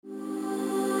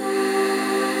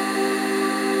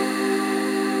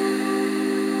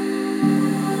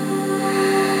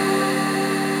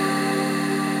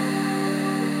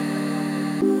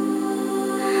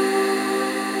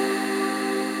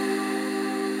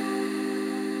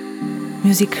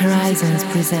Music Horizons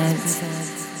presents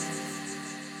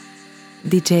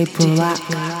DJ Polak.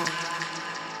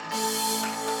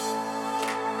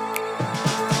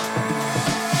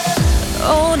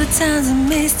 All the times I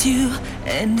missed you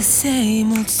and the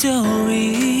same old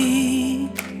story.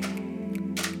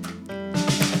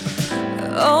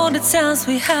 All the times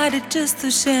we hide it just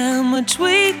to share how much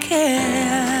we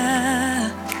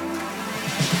care.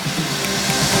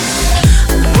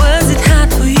 Was it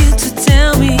hard for you to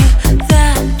tell me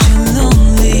that you're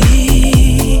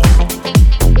lonely?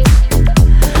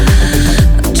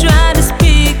 I tried to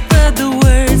speak but the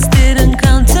words didn't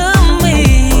come to me.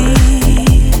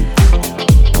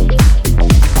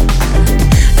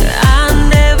 I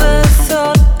never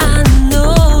thought I'd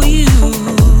know you.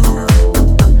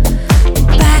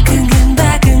 Back again,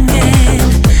 back again.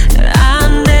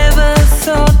 I never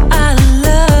thought I'd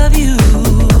love you.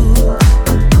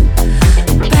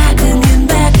 Back again,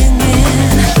 back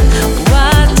again.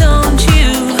 Why don't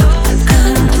you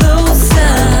come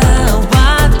closer?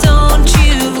 Why don't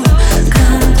you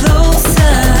come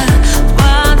closer?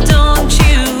 Why don't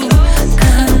you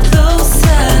come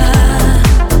closer?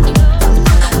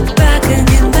 Back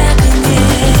again, back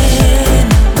again.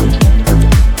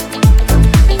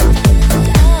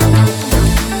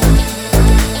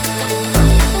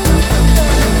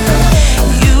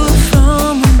 You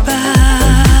from above,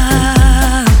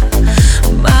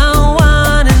 my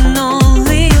one and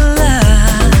only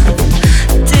love,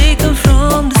 taken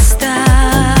from the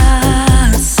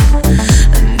stars.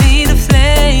 I need a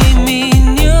flame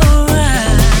in your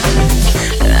eyes.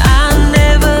 I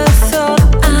never thought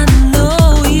I'd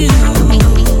know you.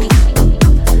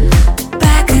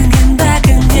 Back again, back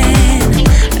again.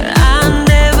 I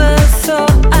never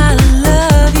thought I'd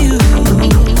love you.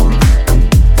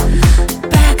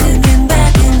 Back again,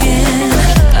 back again.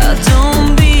 Don't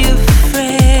be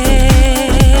afraid.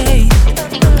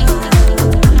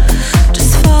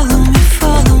 Just follow me,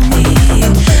 follow me.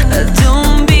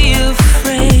 Don't be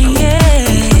afraid.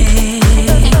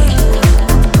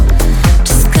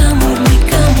 Just come with me,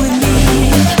 come with me.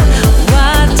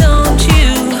 Why don't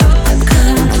you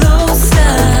come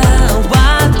closer?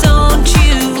 Why don't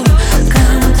you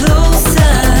come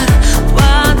closer?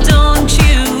 Why don't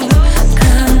you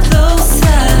come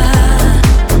closer?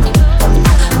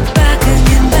 Back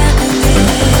again, back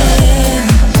again.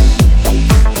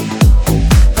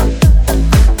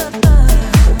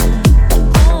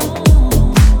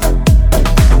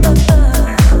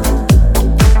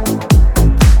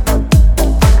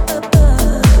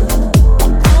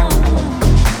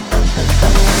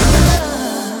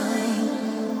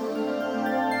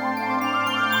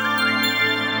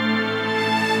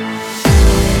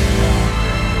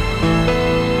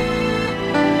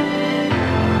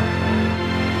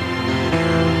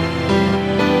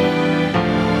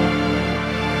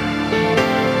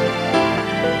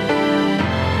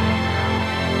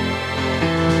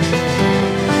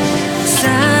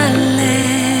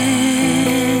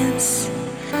 Silence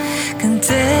can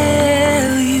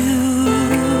tell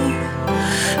you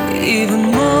even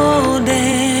more than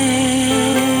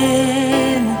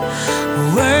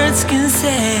words can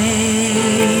say.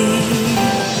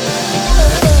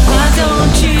 Why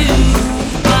don't you?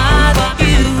 Why don't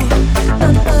you?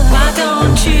 Why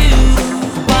don't you?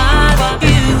 Why don't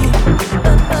you?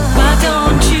 Why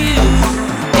don't you?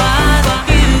 Why don't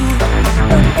you?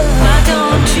 Why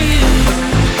don't you?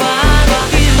 Why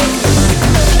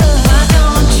don't you? Why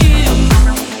don't you?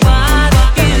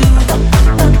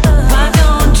 Why don't you? Why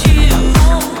don't you?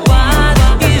 Why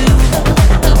don't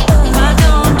you? Why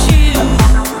don't you?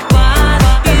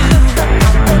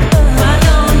 Why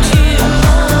don't you?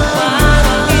 Why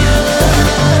don't you?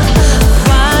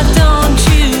 Why don't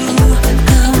you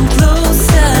come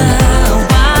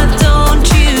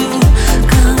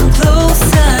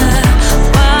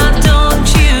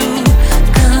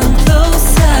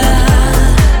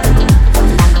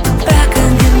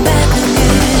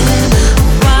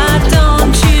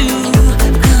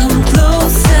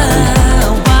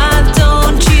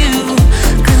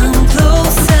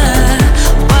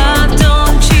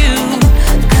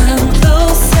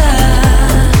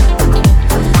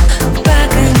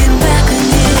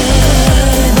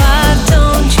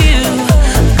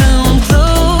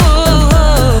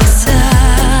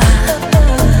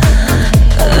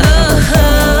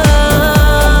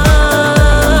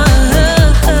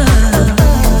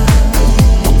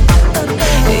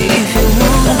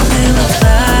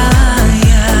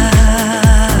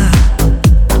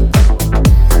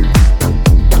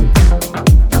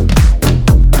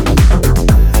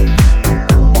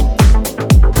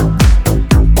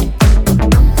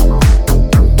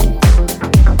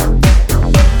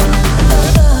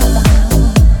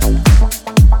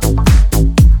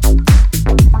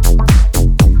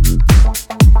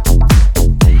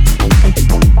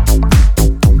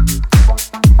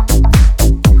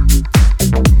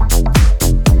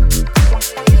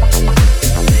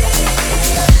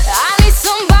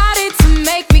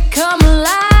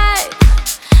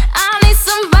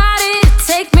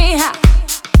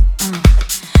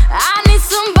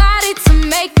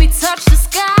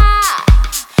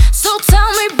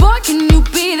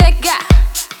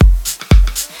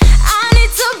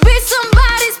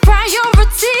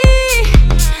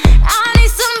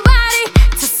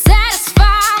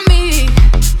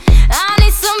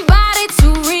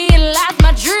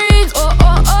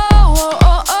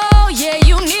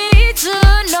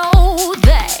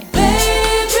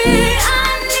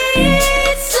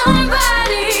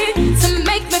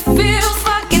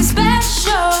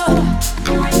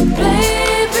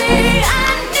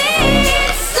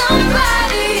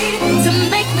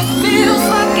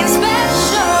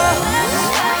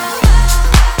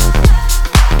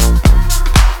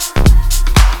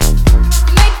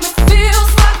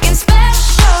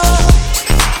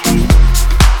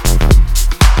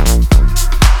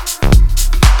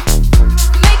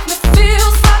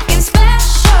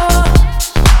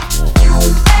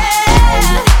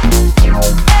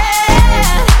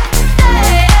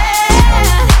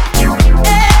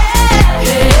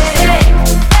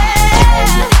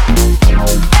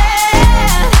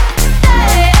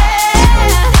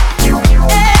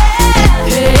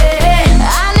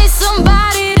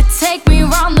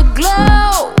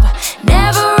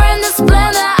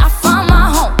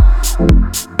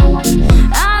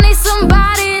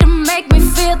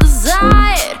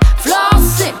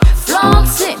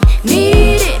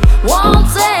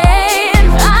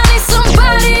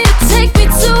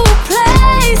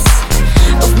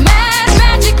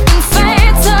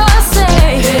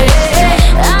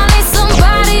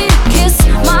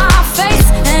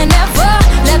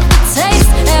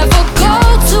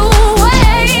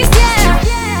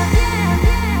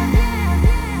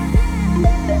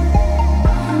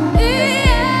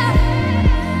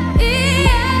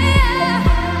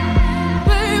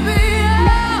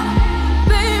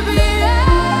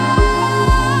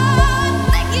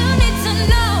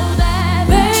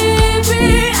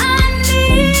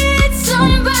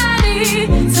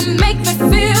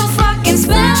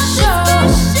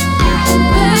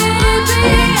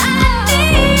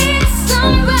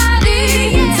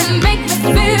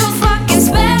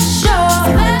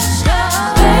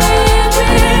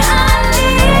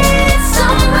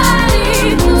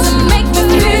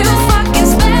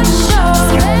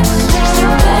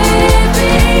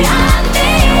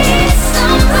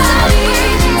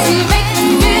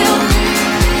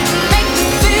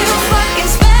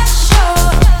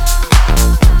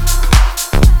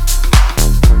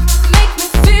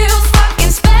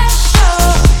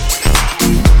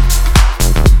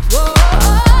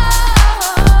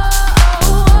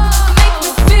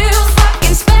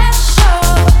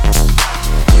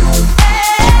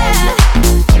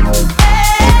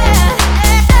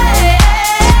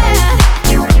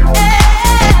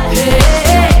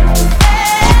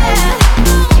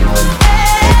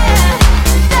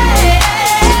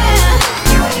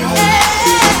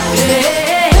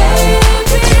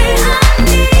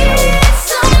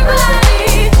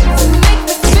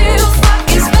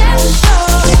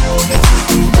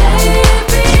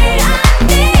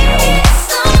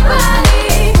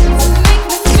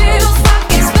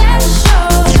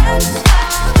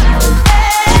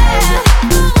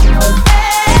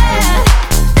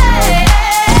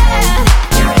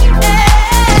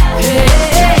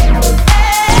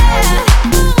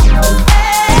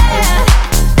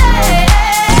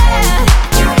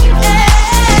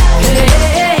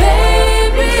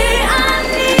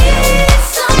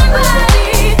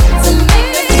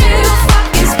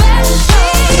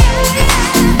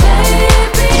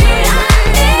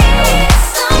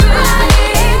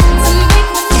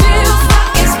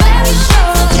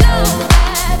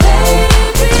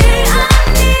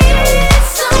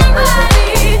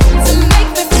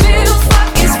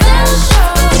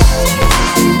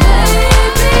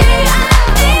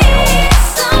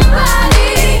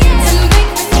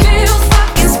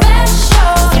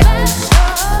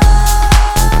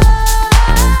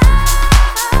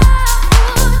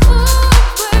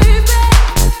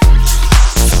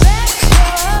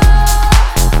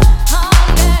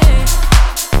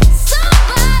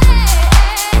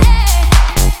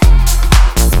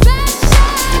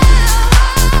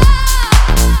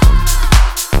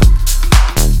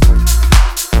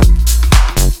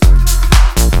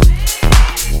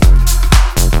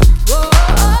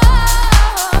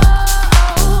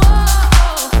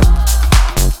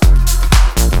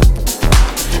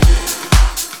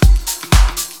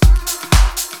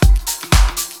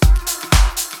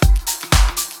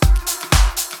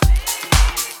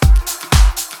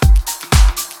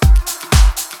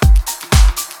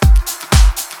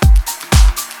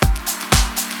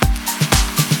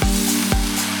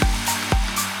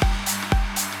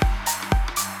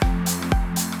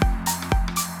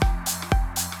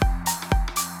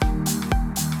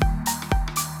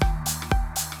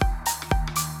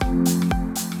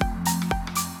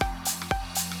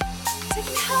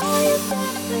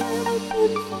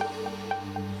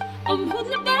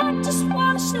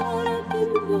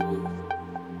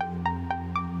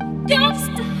You're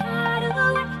just a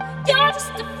hideaway, you're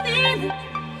just a feeling.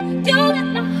 You let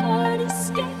my heart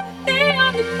escape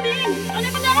beyond the meaning. I'll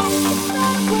never know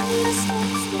the way to stop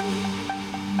slow.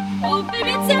 Oh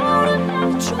baby, tell them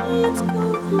I'm trying to go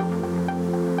home.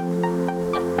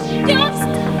 You're just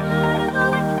a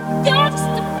hideaway, you're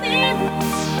just a feeling.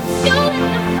 You let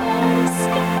my heart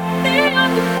escape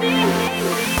beyond the meaning.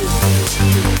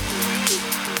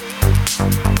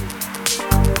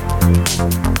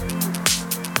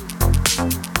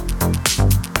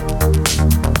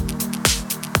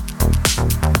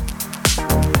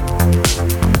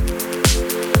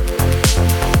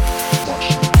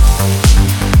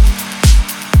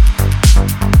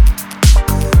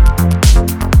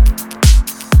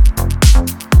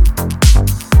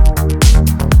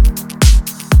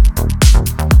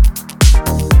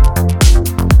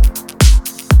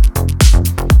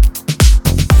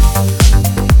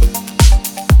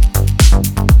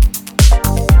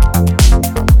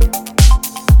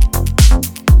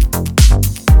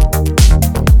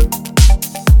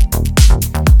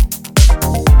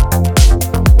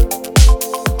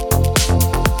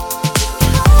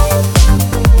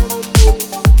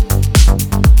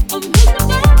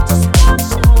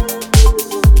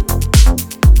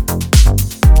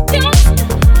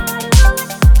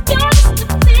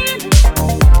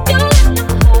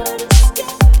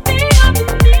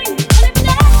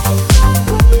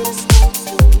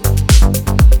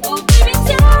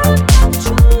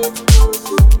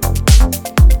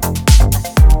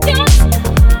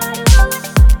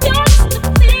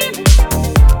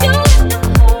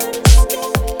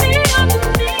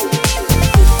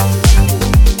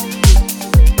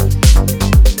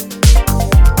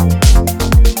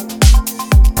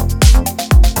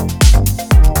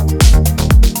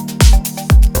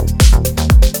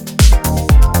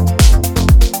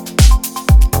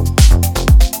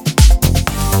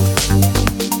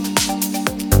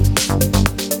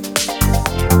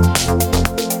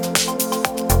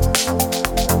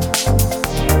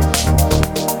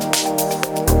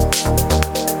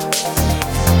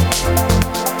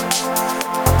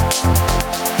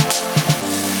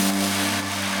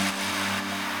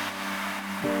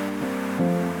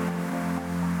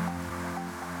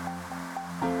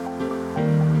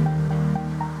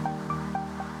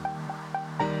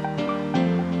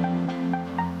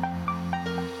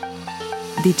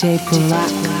 DJ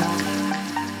Polak.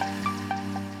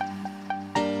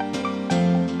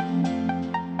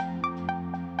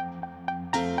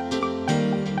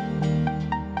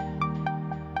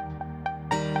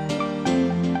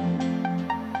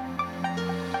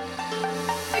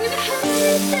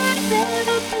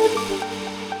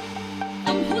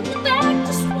 I'm holding back,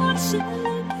 just wanna say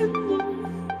you more.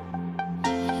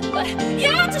 But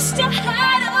you're just a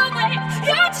hideaway,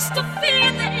 you're just a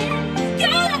feeling. You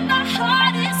let my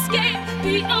heart escape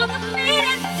beyond the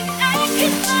meaning. I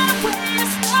cannot wait to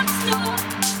stop slow.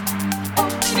 Oh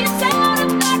baby, tell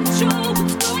them not true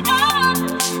what's going on.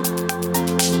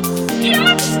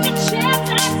 You're just a chance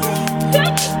I take, you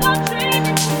keep on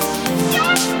dreaming.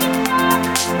 You're just a love,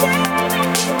 baby,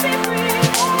 keep it real.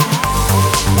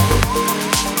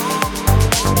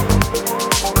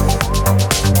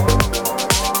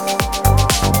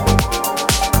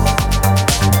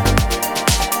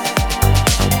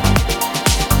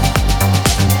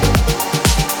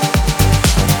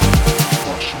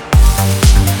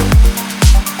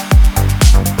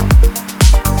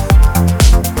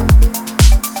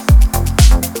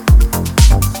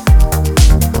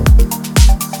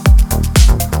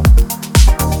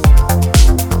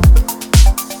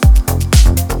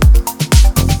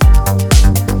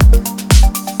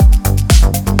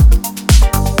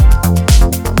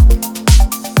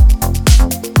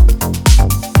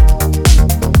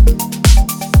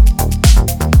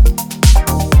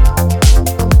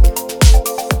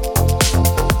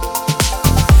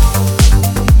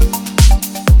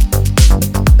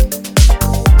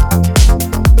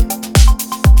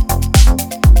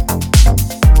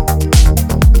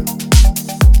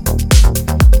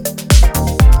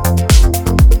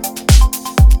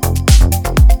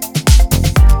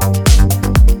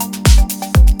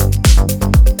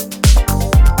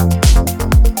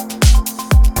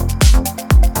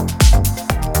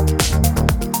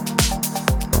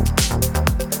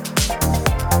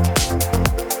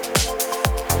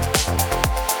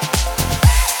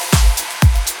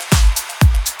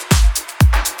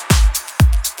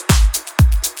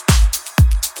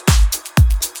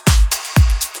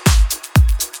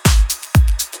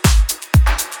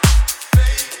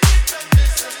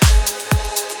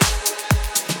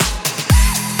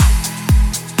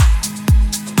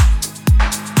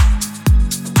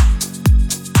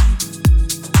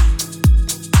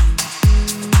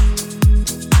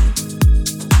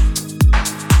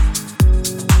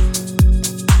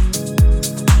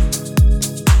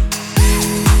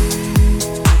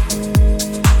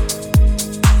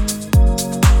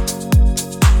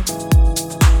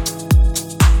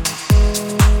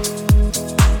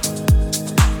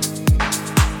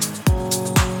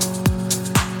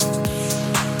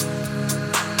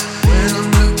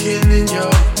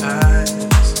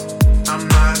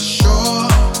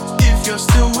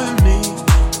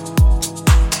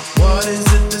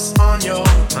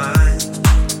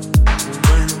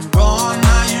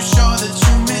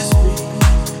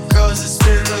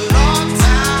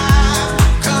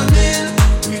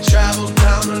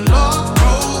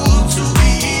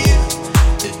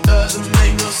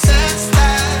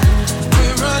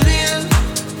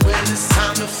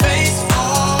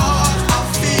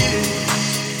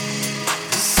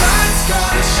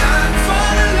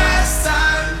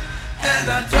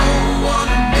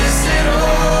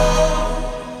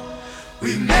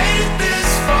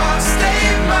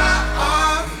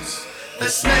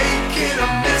 let's make it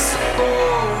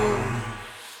unmissable.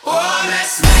 Oh,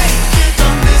 let's make it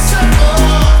unmissable.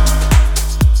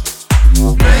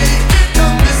 Make it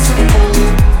unmissable.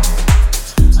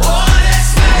 Oh,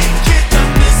 let's make it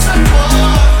unmissable.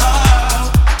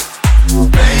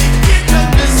 Make it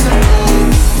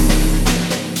unmissable.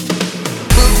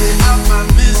 Put me out my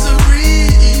misery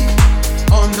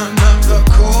on another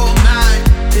cold night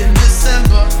in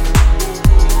December.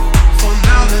 For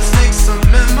now, let's make some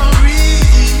memories.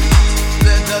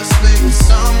 Let us make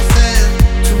something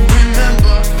to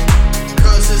remember.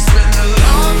 'Cause it's been a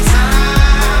long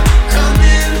time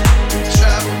coming. We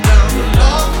traveled down the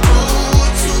long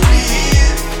road to be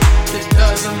here. It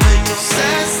doesn't make no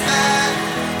sense that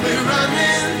we're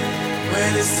running when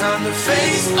it's time to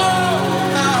face all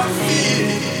our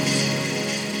fears.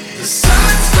 The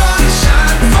sun's gonna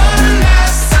shine for the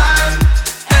last time,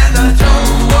 and I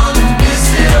don't wanna miss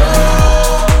it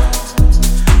all.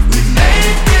 We made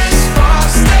it this far,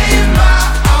 stay in my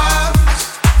arms.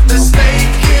 Let's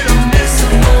make it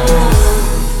unmissable.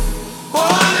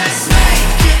 Oh, let's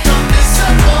make it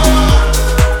unmissable.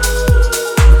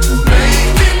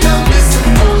 Make it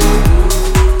unmissable.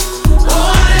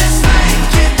 Oh, let's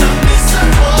make it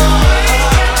unmissable.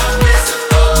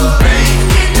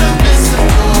 Make it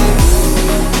unmissable.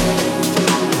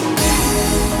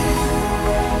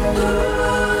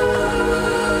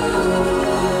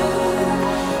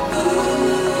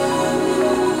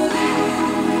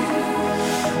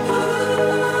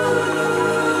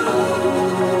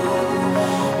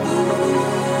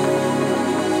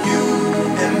 You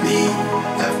and me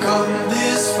have come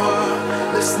this far.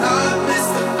 Let's not miss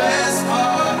the best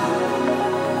part.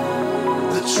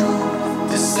 The truth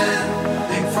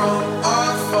descending from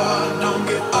afar. Don't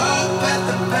give up at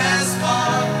the best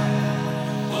part.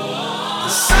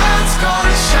 The sun's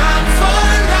gonna shine for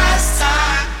the last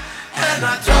time, and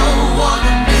I don't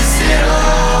wanna miss it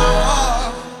all.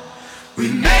 We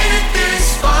made it this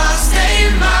far, stay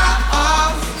in my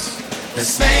arms.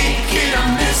 Let's make it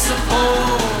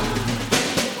unmissable.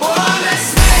 Oh, let's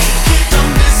make it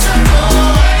unmissable.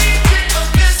 Make it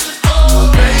unmissable.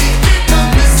 Make it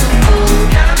unmissable.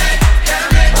 Gotta make.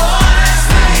 Oh, let's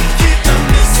make it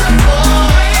unmissable.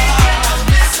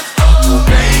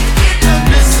 Make it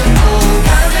unmissable.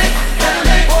 Gotta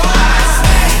make. Oh, let's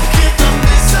make it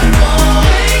unmissable.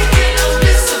 Make it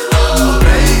unmissable.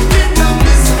 Make it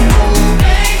unmissable.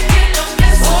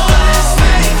 Oh, let's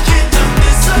make it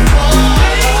unmissable.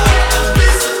 Make it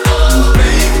unmissable.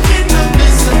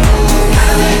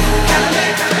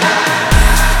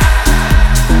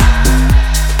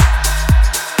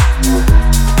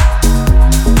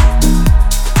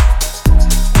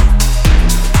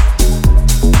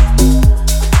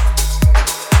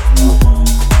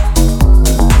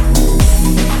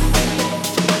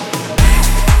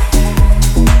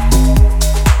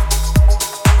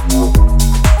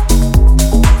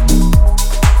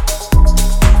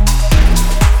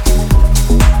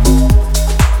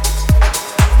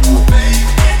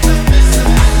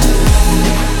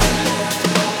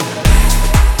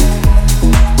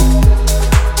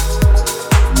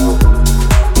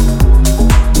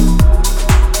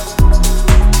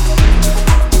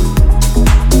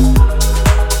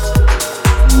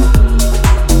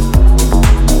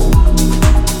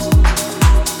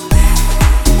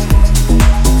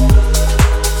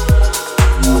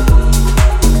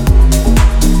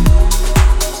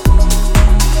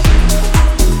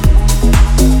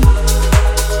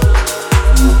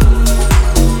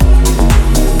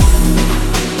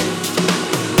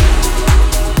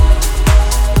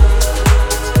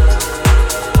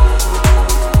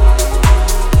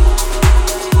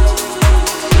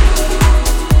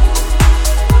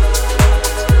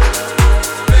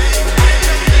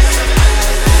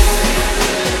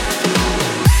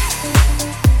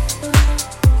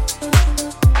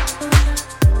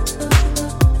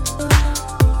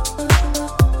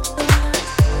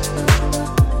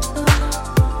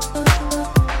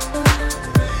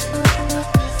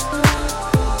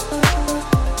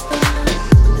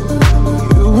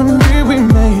 You and me, we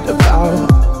made a vow,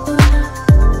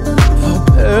 for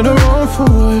better or for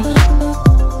worse.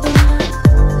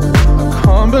 I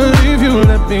can't believe you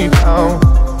let me down.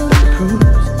 That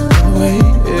proves the way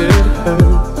it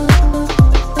hurts.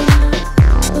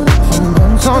 For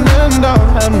months on end, I've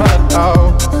had my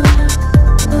doubts,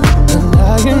 and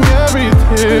I can carry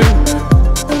tears.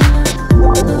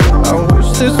 I wish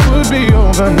this would be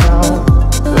over now,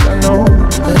 but I know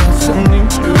that I still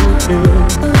need you here.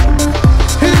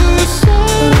 You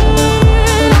say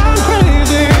I'm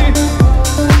crazy,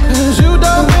 'cause you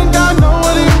don't think I know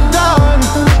what you've done.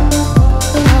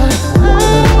 But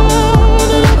now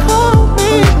that you call me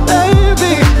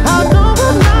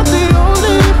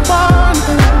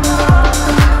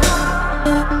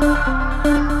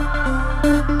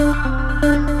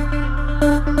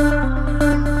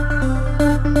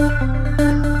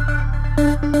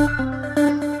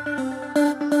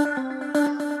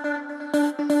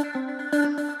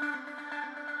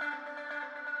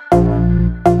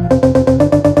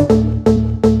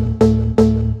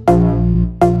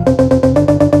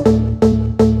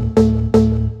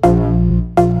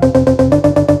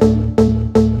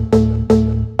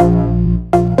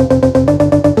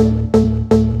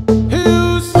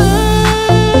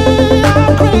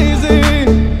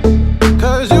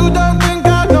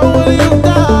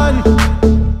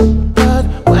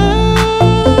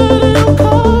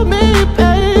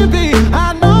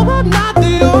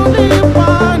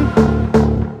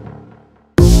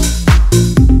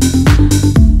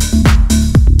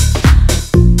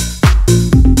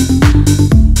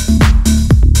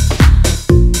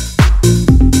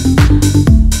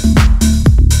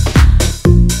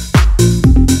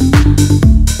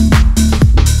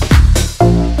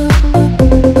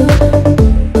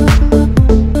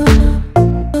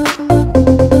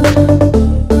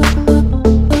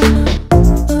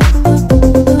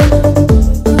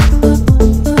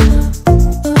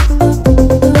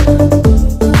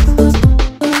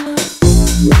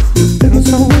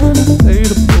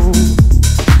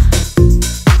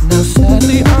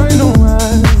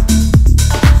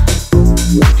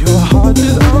Your heart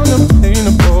is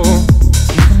unobtainable,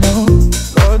 even though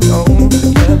God knows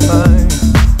you can't lie.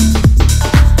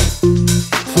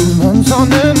 For months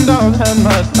on end I've had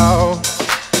my doubts,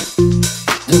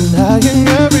 denying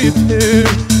every tear.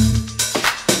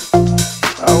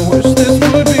 I wish this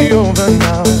would be over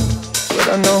now, but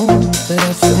I know that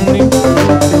I still need you.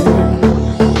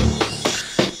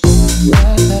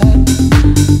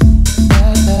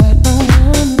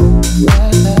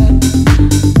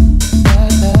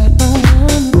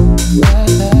 Right.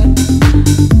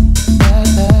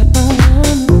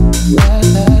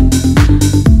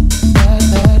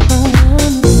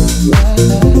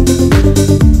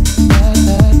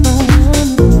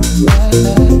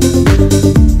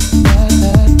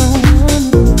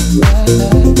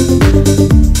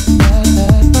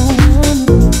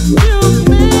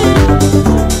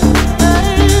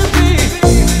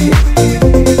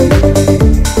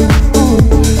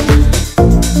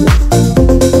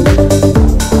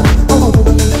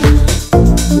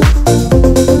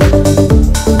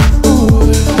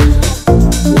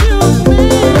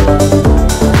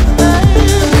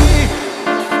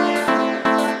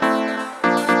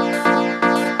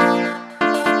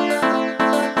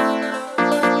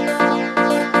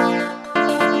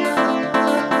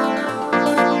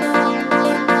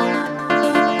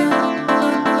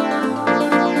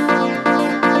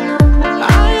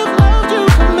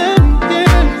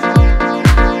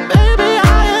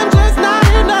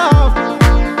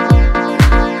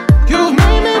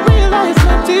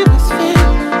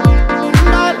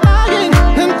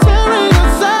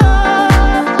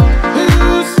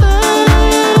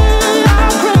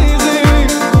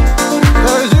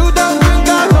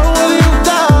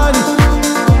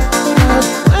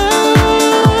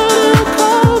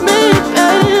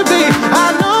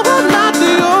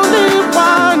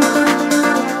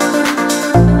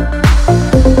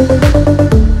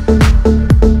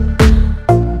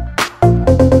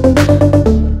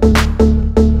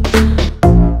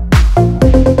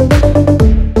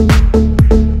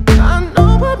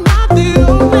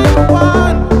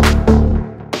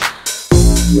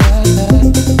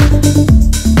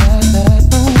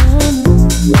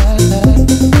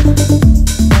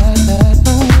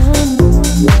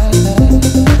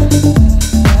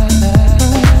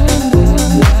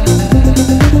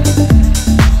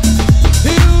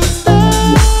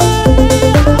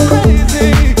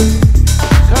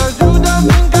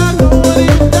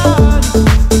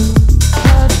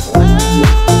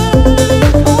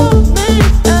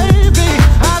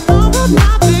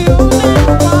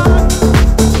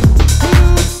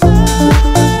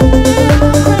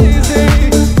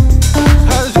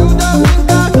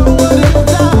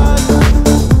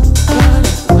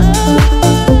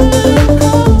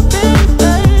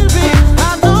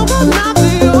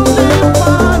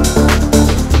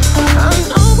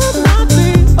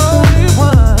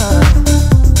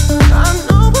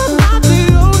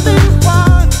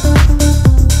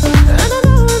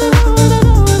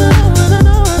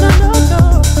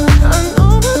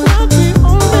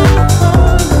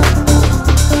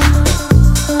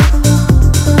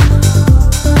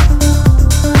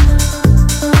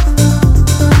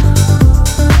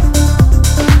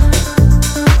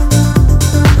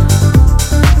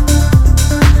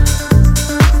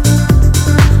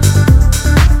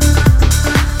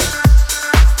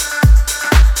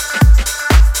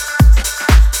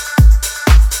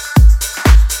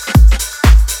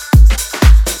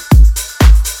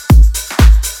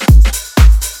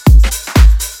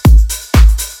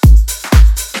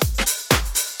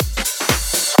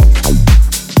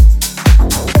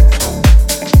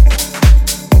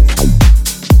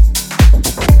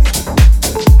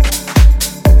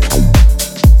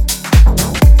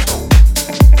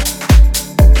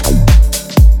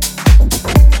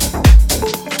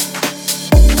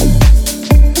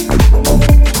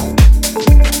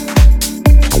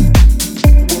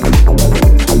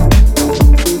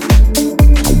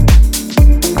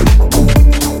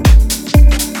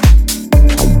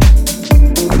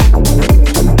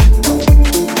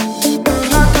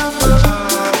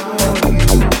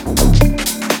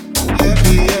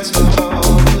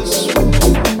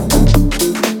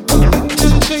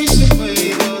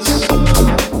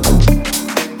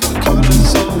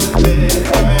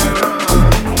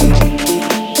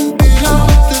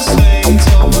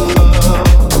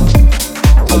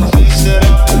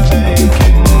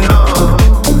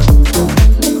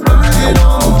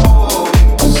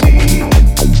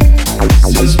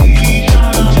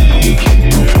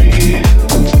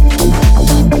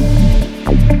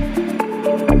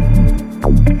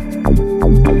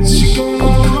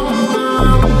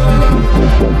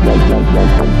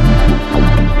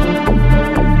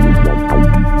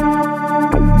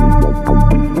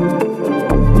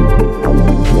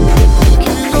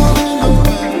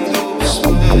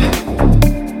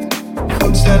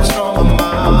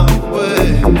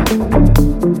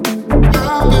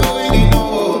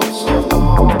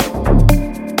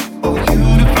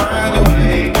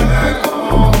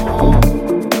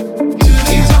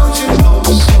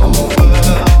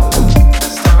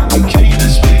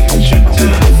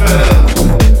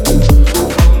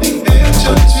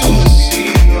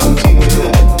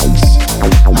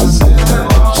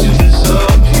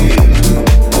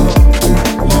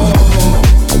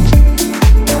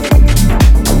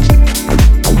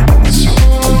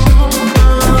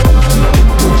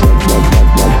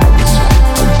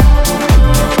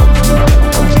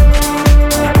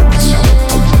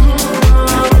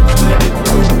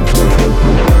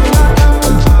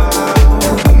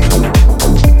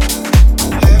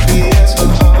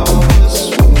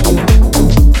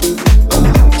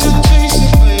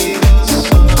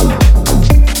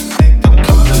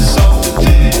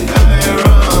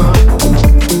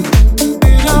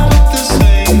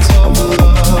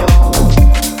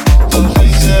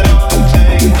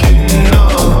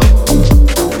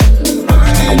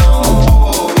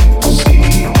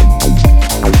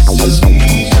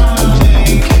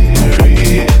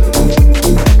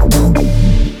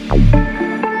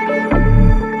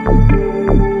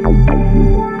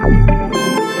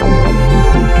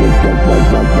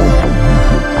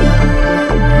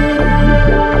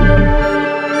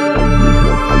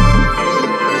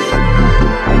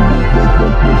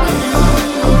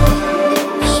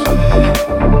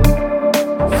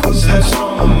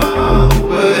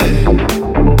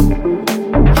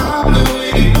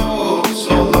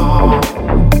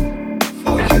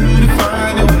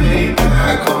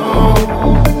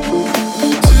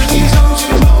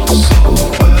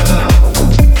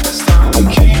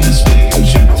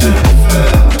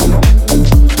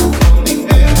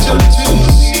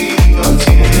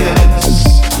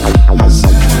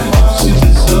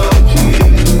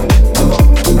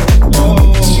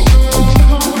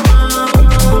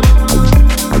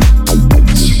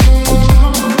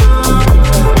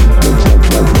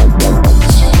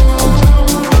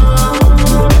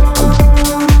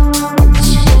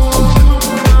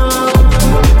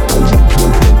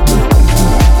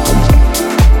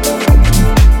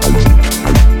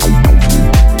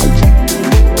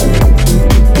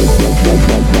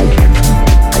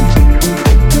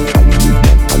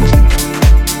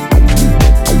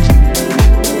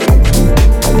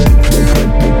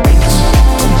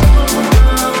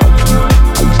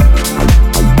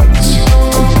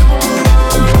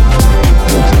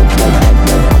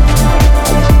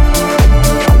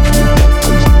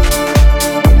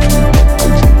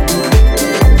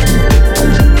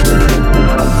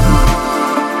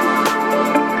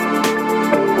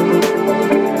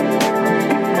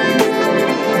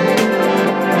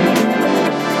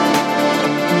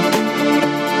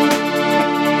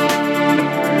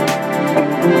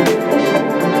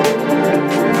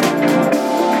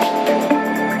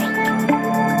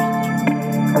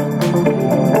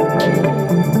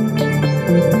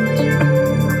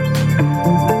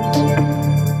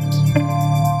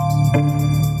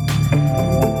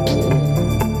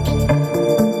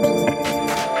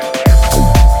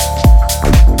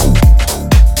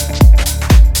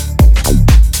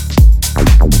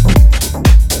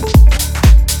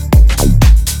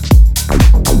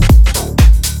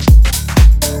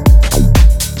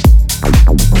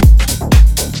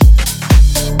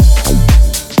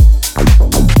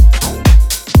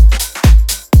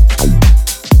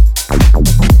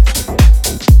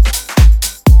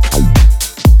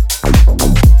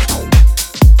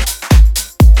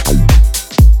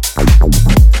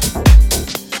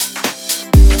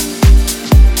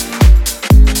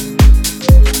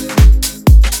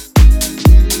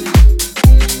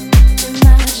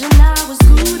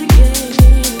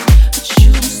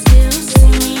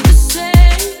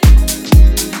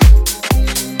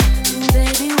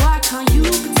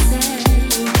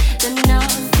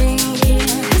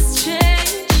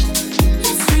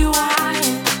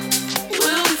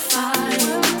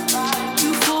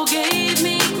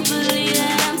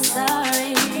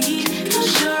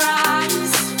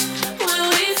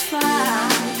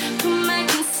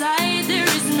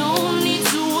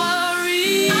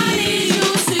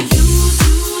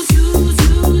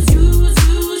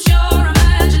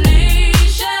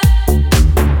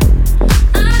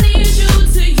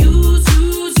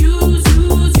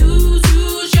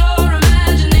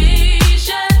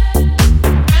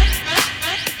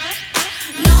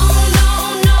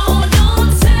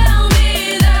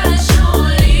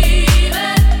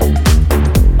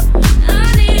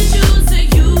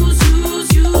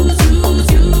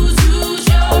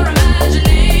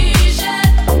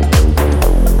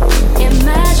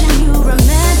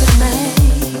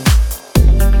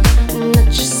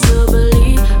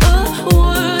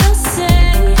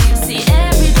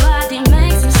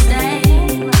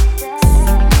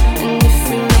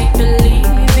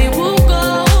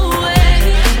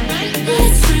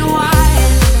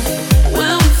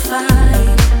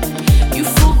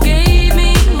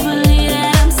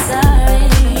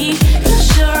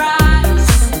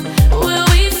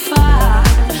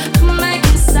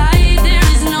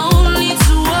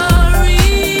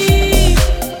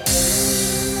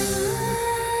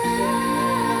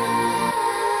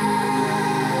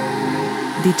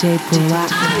 DJ Pula.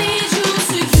 I need you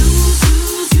to use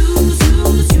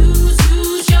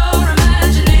your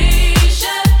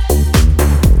imagination.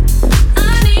 I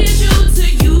need you to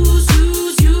use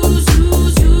your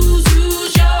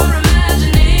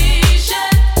imagination.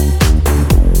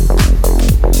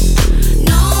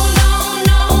 No,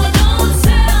 don't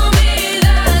tell me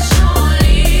that you're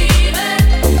leaving.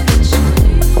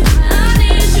 I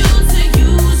need you to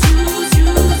use your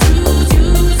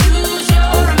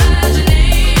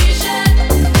imagination.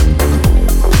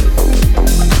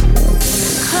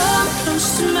 Come close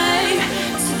to me,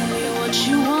 tell me what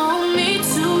you want me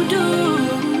to do.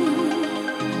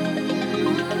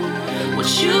 What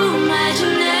you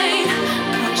imagining?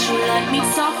 Can't you let me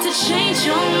talk to change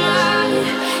your mind?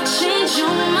 Change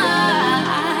your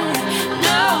mind.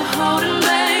 No holding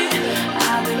back.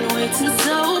 I've been waiting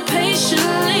so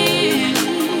patiently.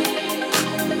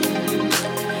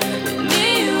 With me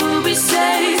you'll be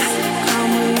safe.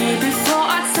 Come with me before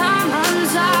our time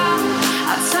runs out.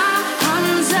 Our time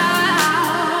runs out.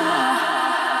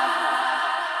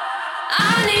 I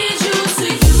need you to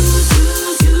use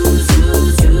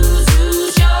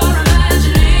your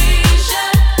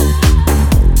imagination.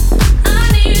 I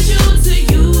need you to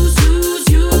use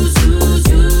your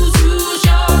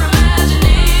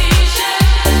imagination.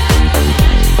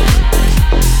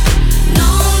 No,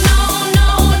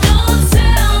 don't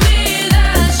tell me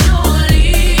that you're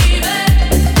leaving.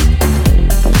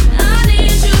 I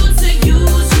need you to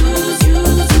use your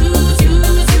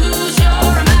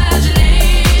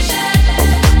imagination.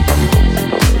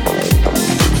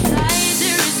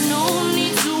 There is no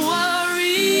need to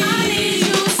worry. I need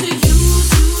you to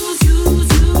use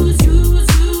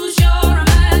your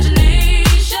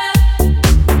imagination.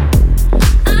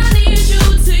 I need you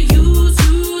to use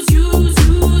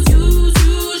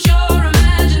your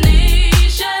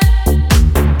imagination.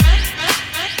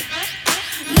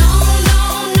 No,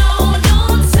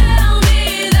 don't tell me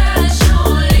that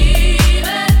you're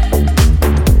leaving.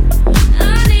 I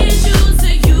need you to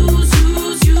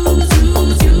use your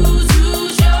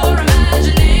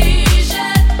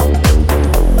imagination.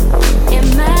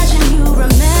 Imagine you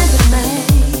remember me,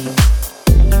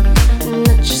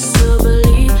 not just to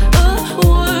believe a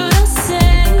word I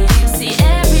say. See,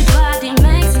 everybody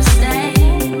makes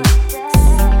mistakes,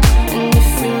 and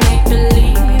if we make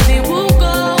believe, it will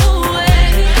go away.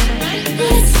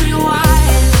 Let's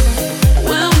rewind,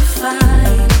 we'll be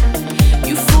fine.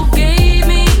 You forgave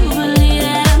me, believe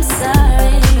that I'm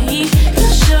sorry.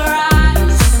 Close your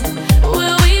eyes,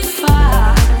 we'll be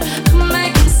fine. Come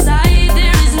back inside,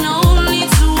 there is no need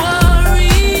to worry.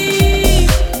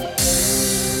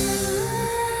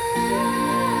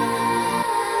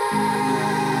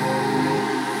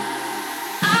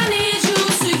 I need you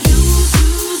to use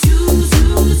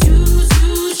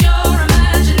your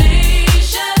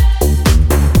imagination.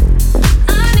 I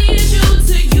need you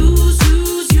to use your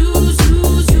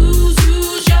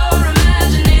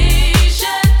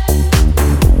imagination.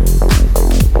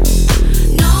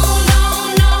 No,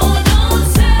 don't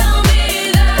tell me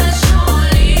that you're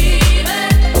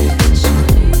leaving.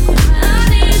 I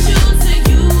need you to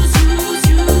use your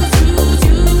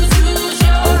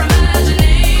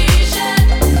imagination.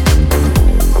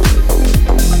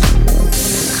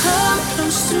 Come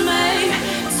close to me,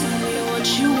 tell me what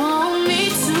you want me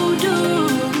to do.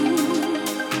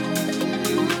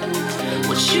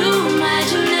 What you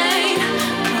imagining?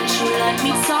 Can't you let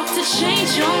me talk to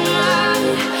change your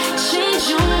mind? Change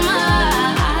your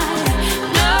mind.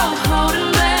 No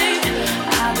holding back.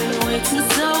 I've been waiting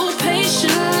so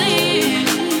patiently.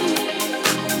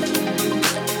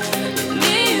 With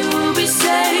me you'll be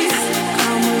safe.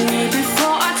 Come with me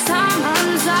before our time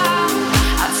runs out.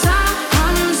 Our time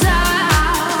runs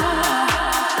out.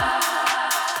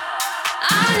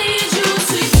 I need you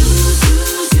to use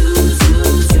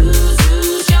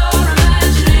your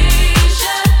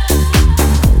imagination.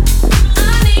 I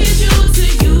need you to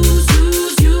use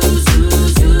your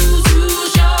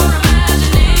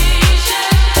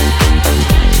imagination.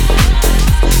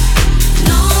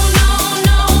 No,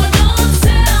 don't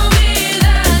tell me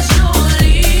that you're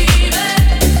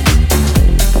leaving.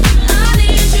 I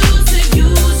need you to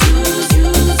use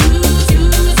your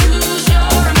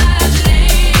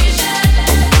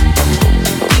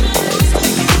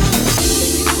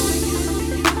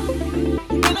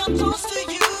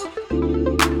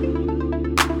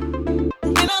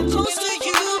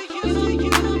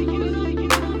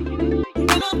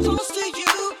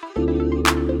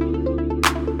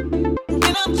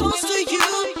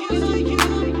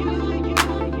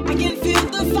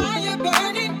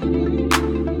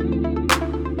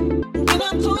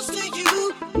Close to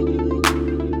you,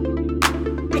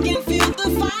 I can feel the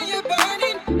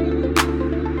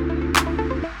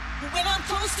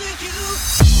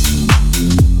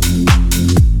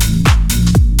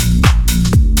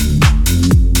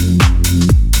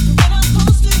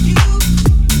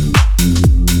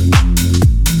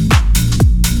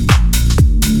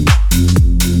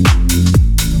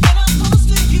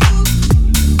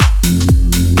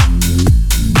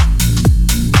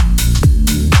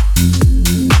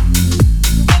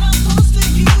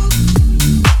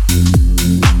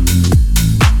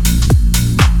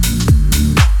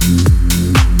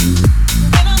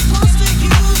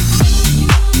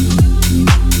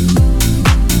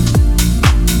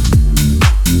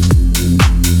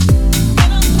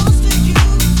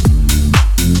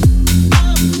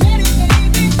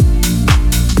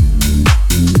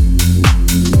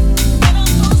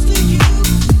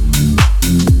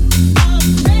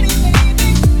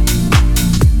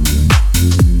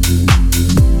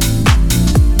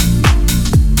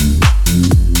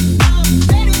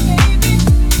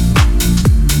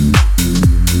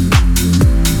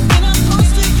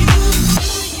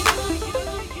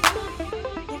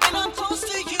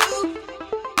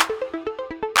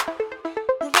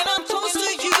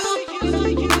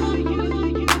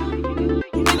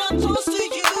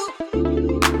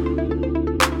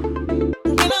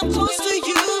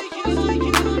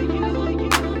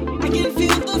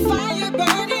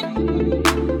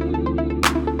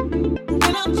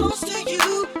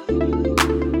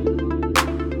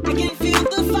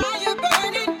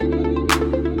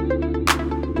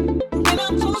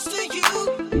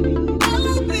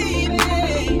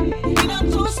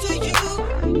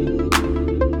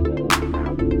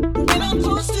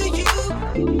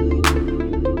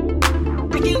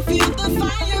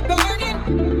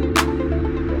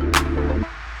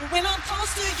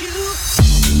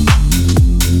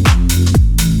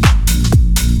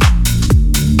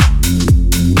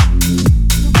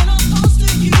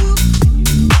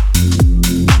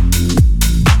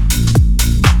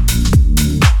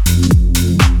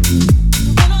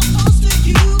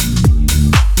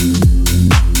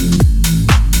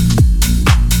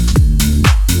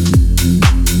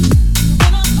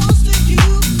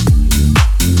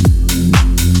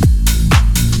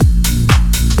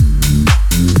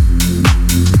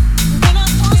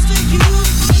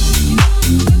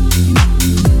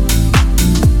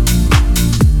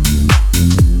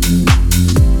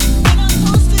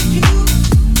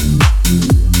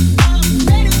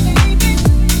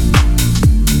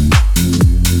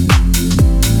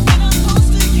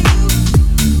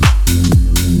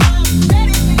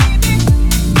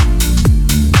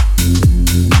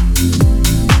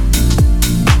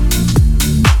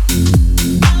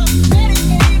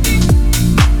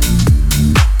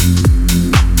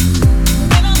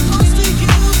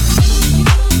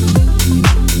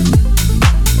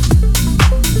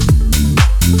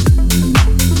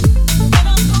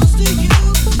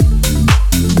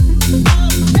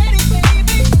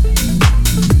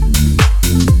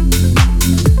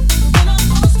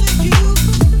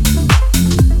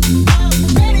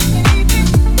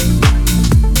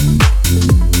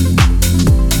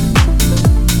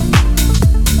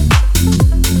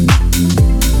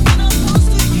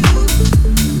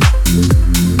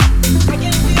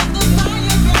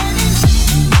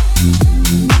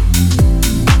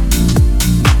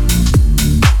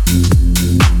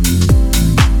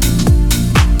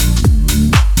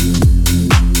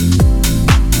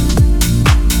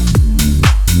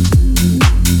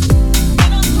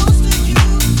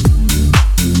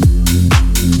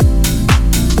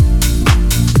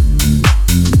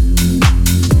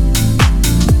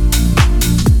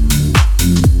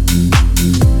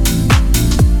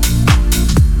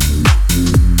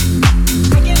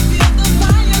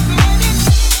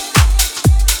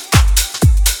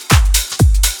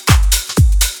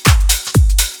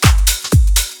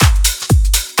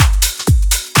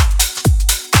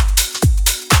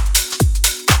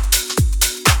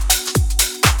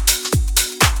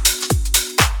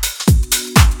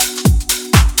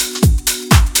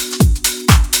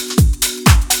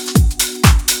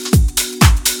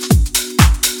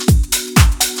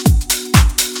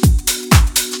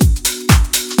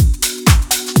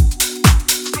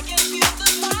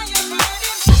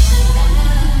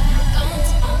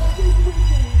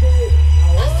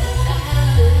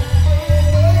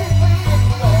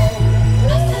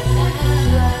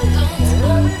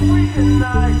Every freaking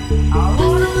night, I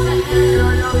wanna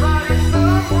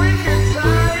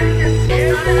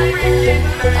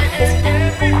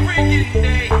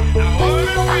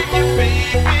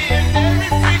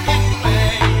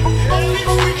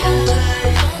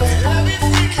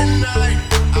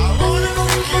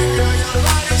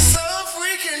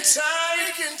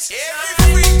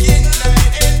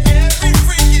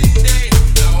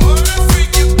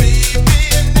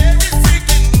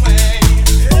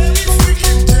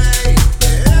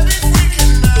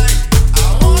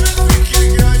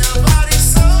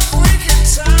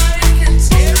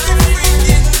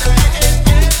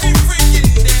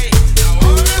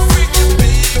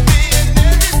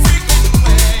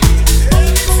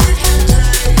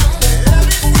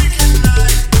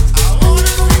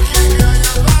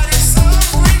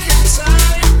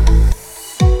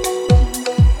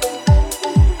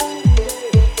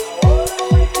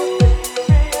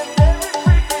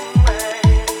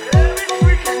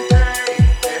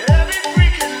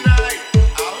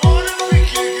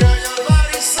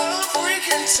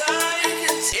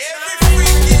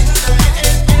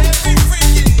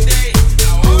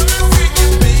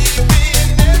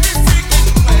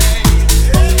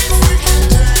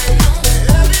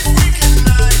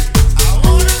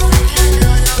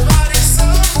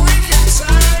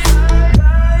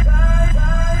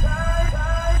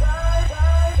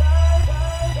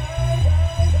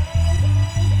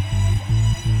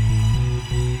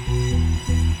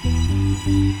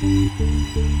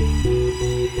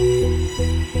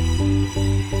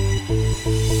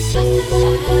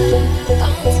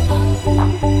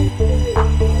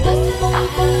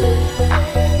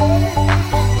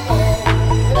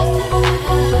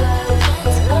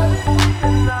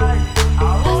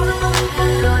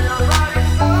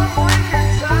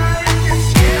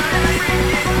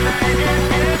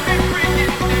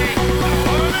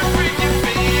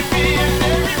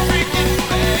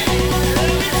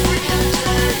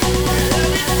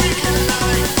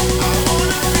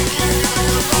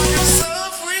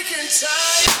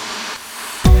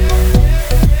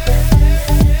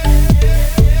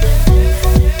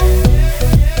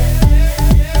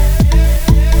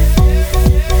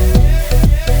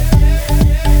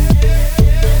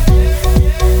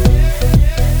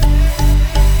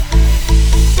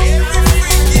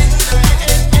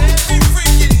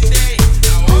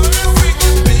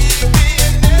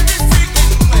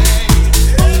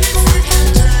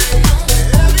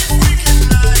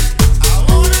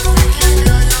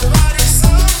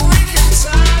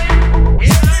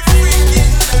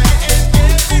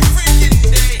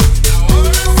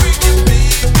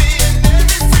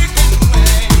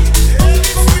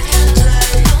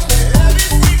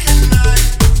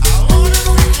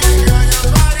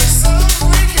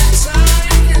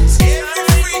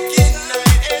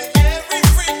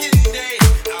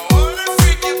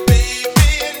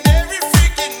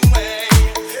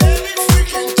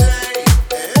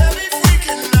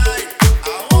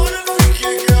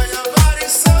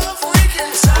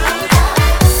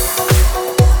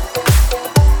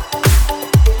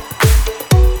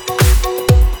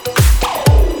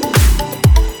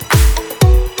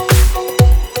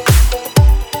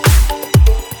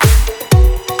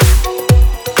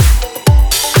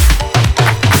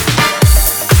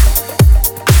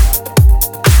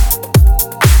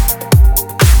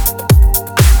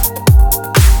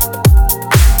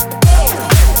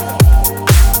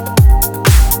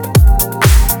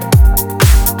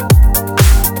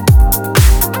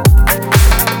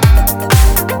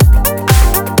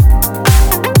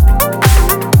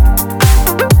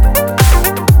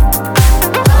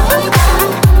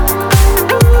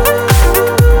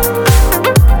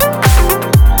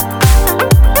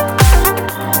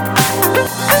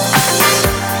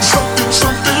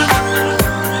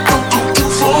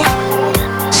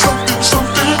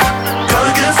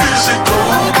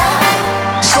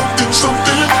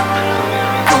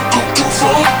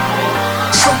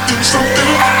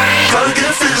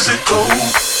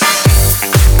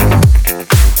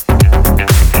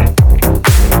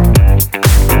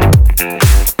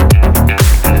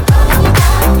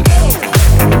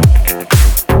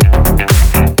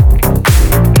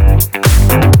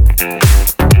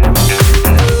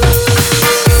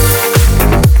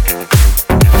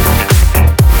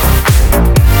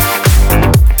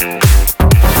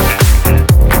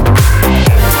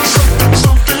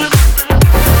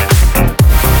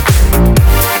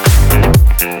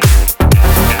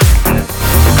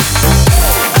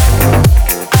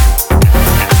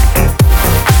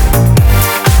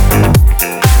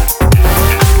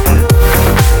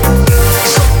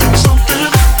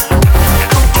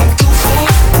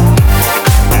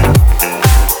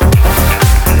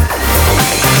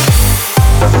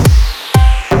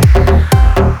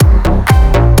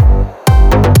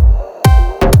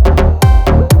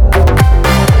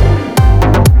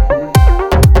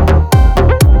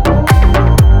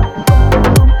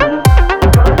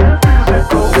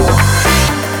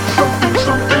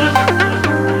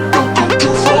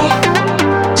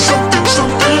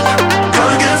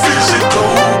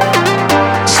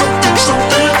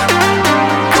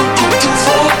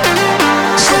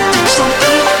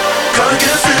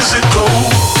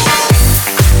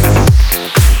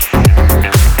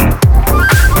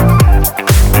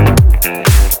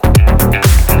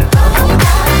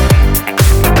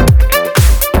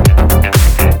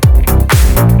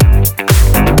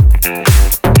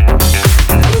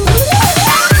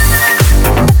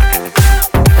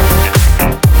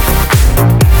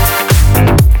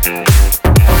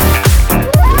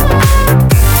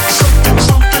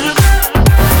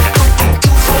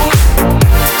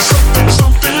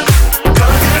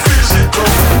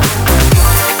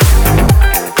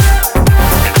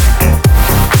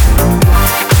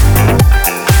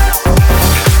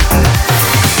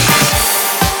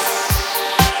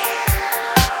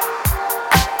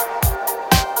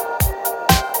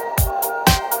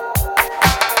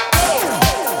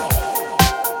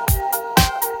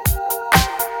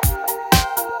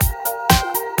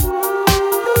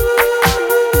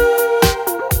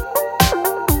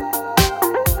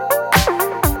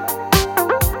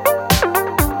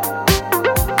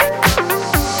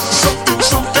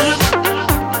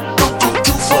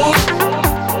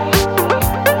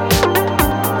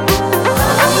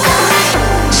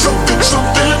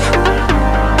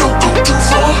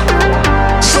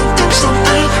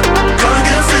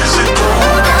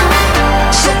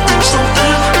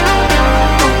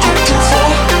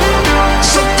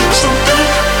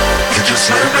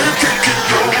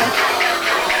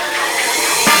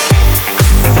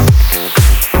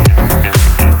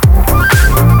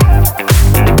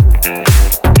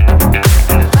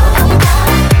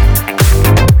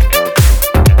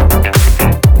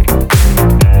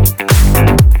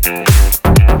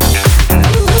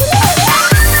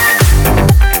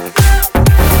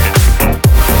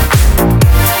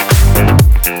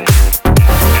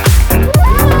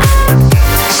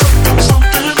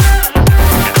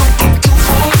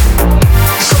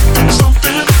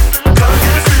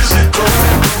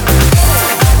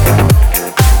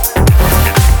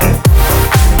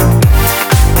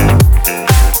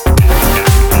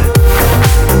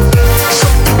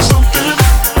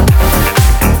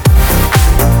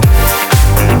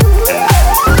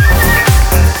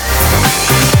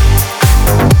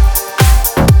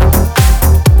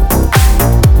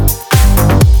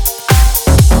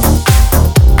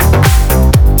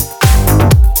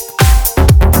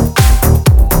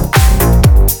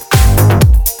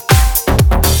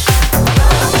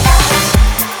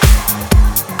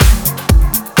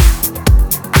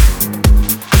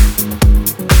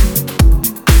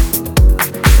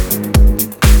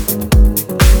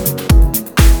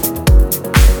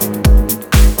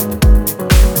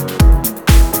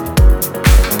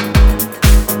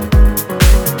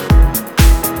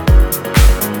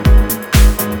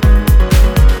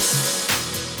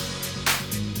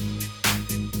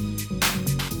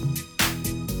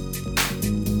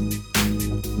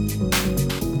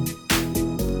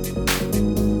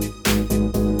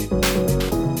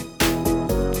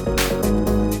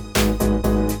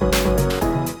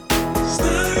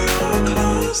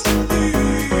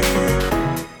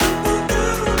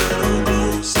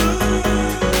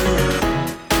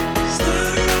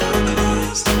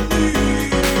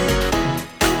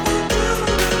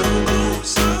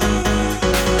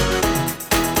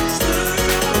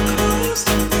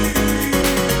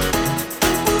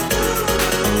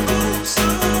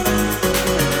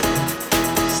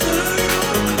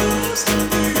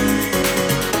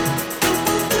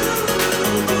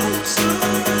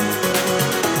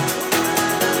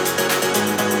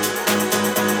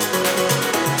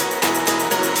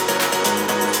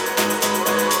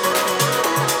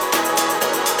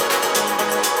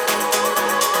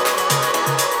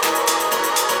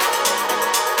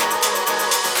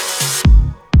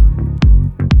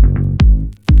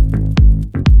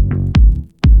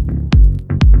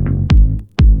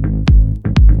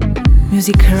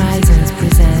Music Horizons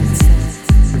presents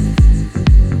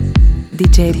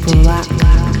DJ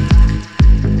Polak.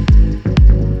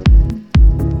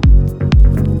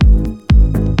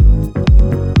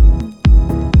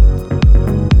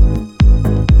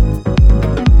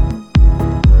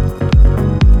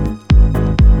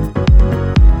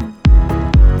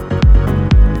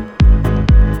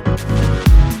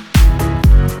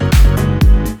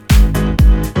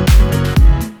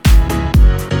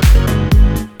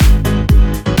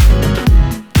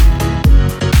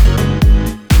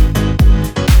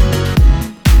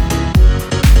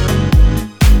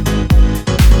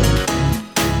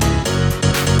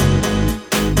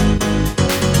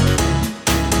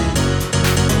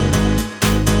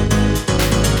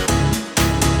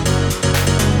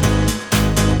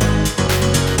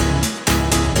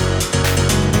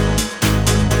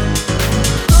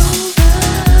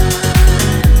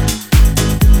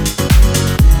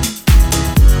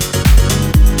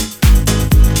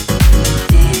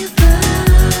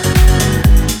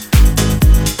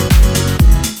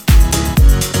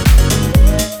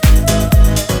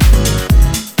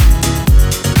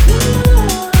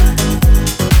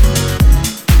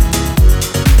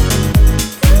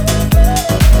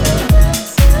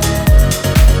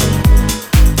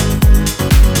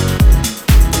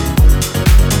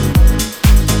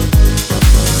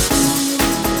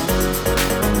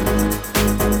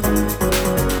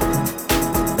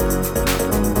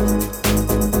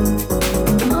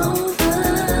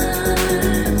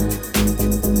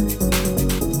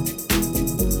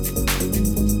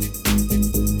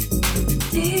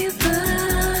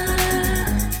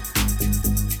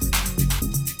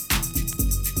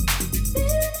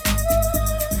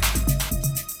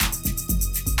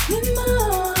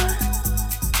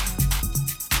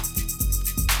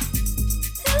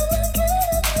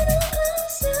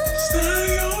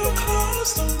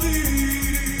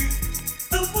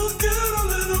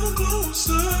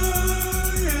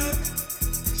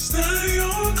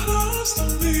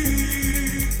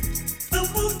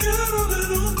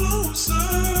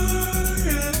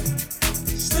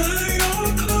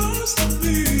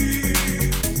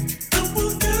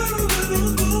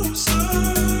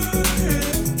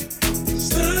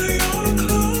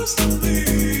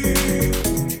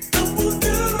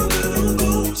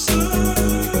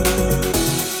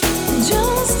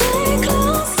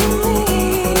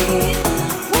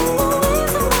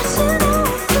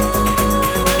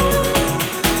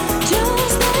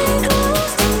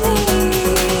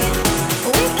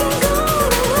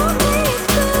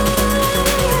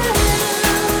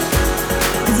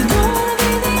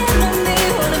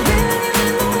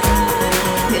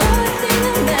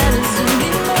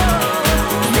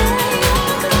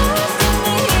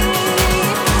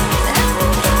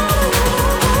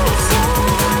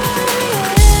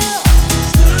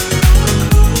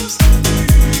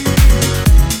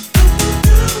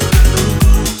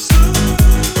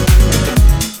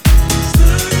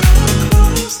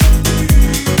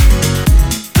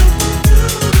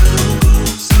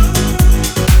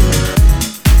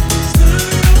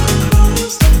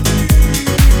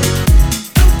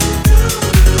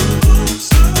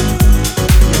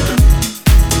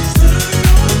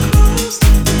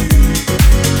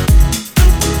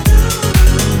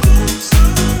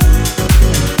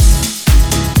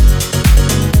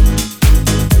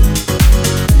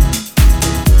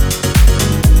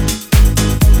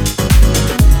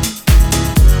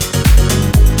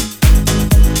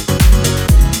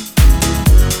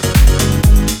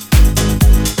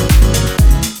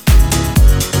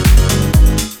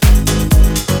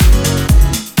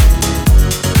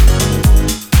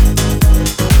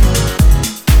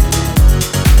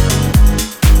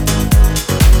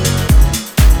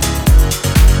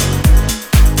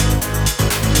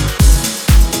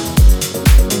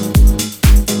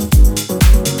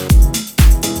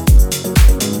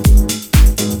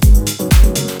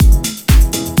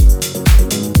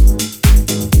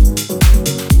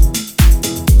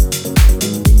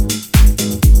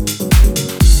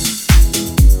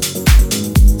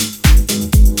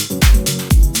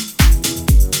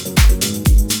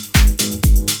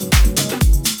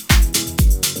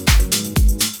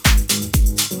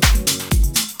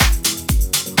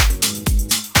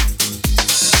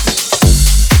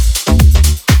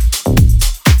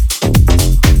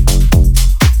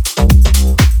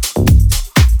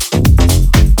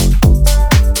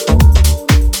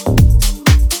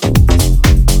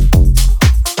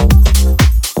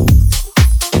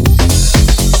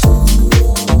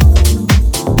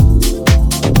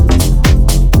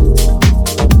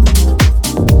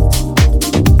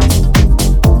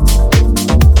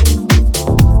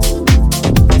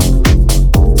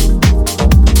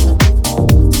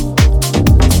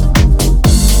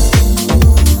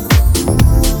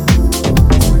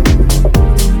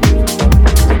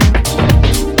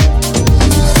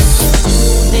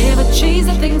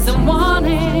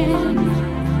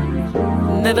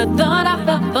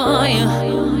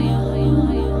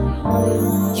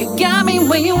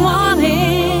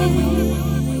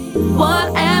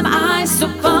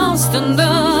 lost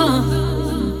under.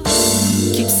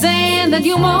 Keep saying that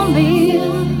you want me,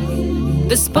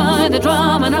 despite the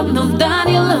drama, and I know that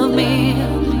you love me.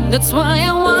 That's why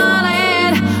I want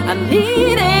it, I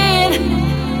need it.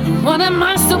 What am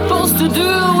I supposed to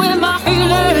do with my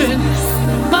feeling?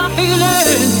 My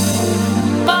feeling,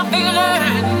 my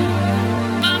feeling,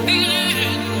 my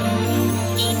feeling,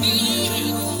 my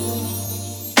feeling,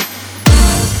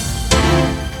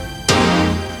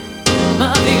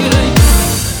 my feeling.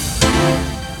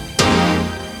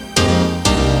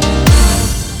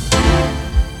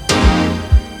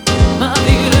 My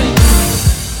feeling.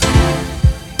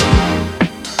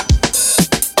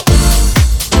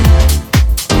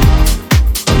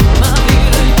 My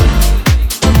feeling.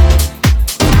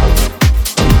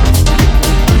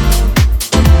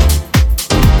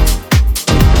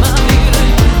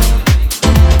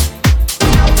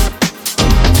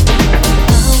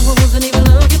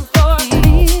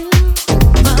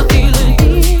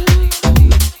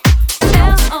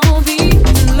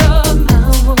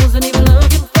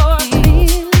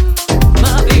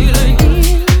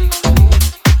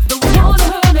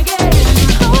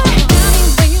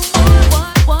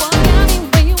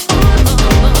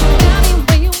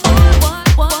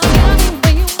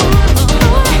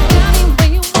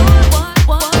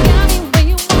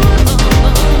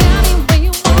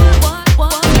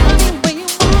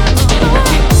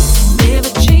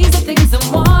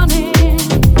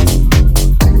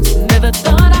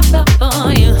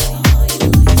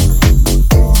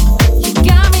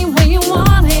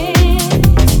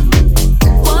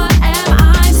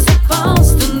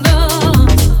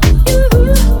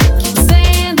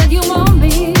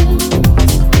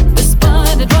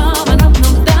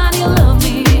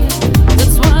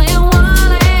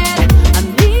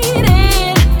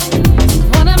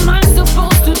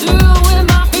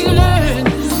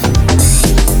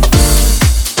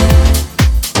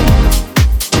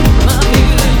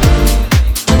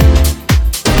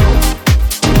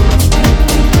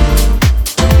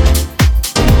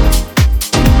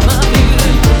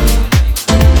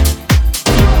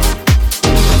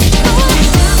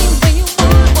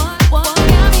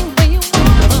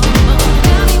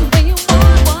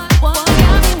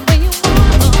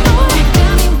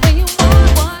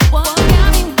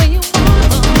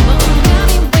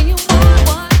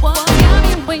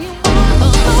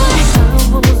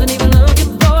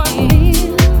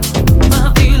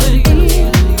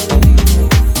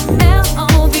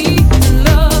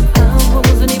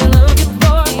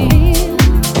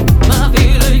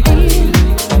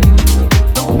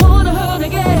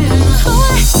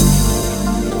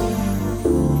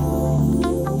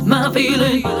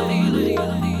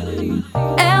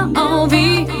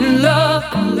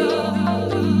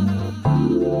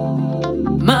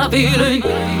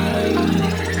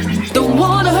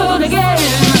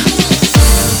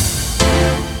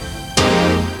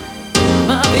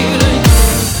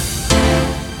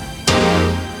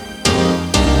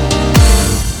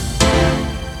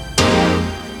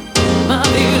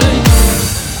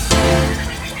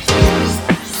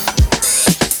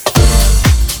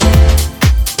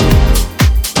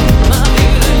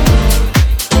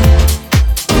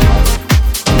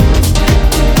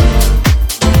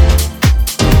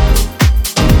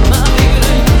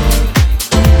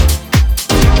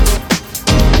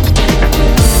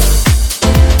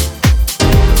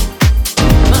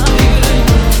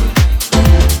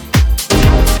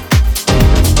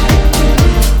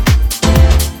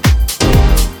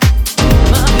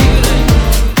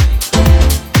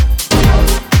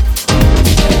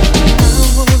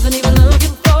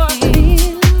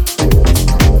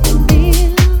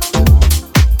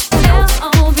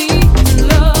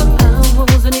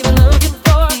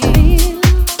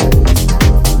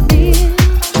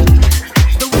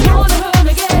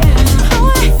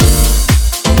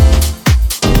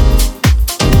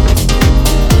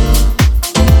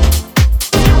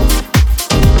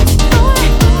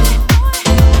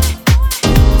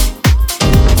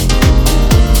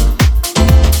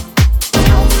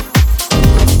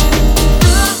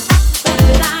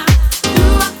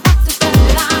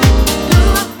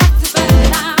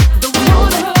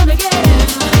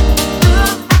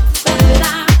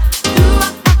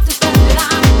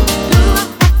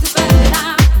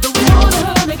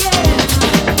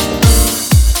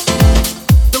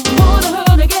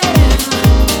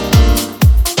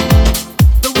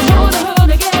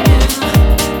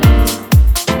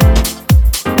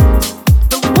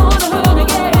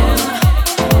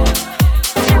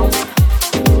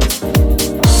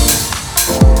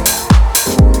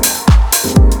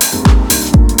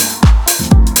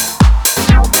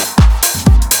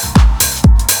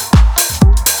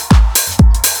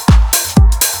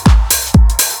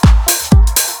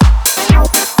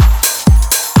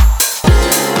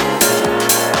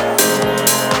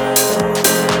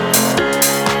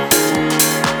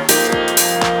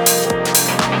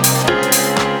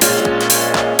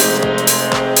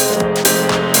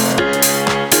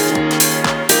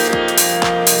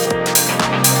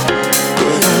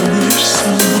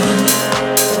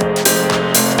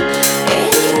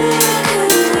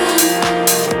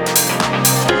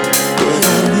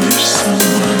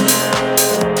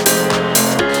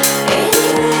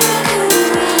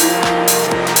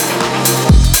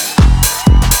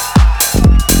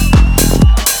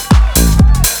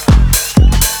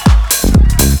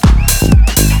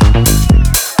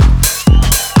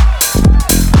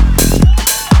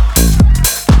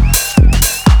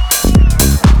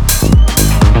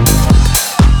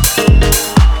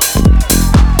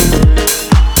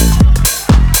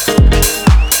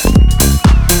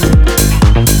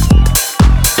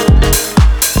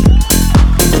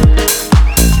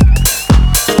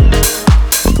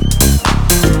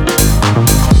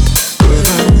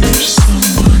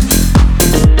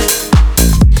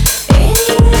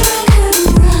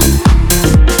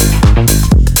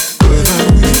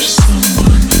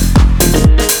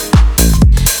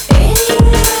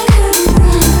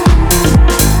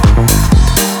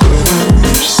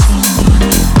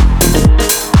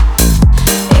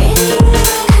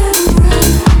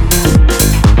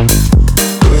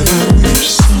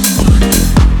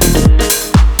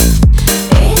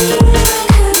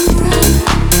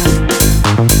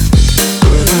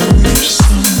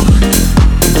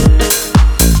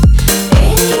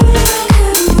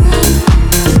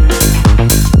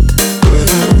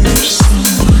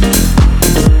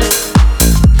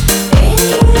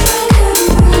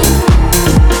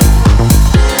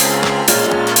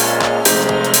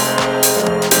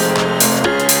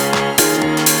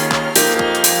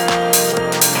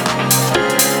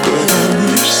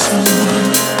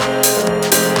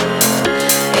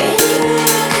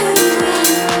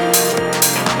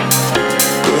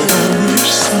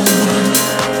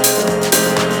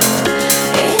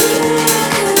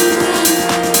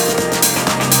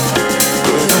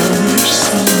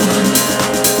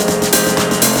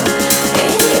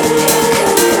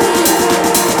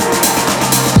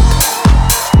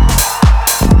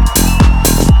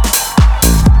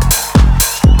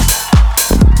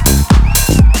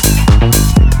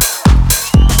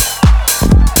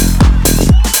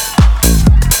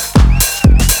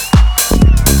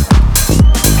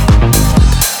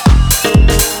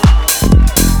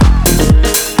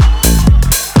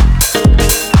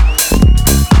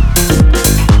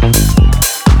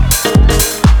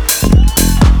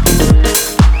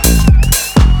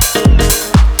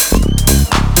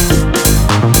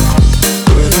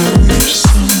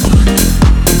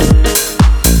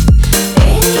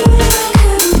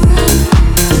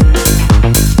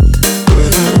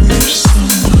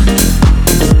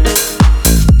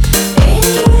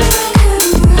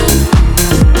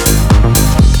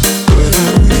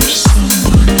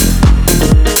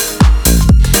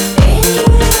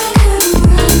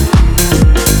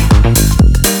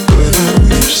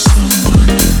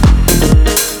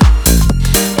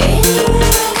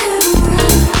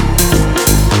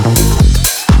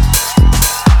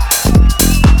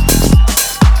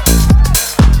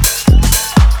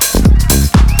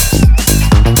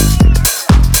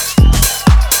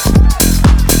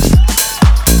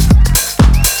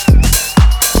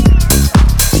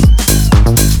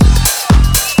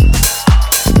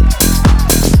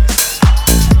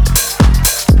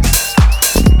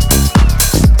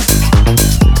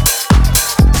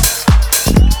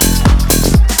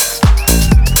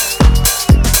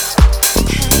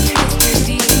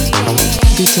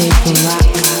 DJ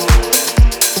Bulak.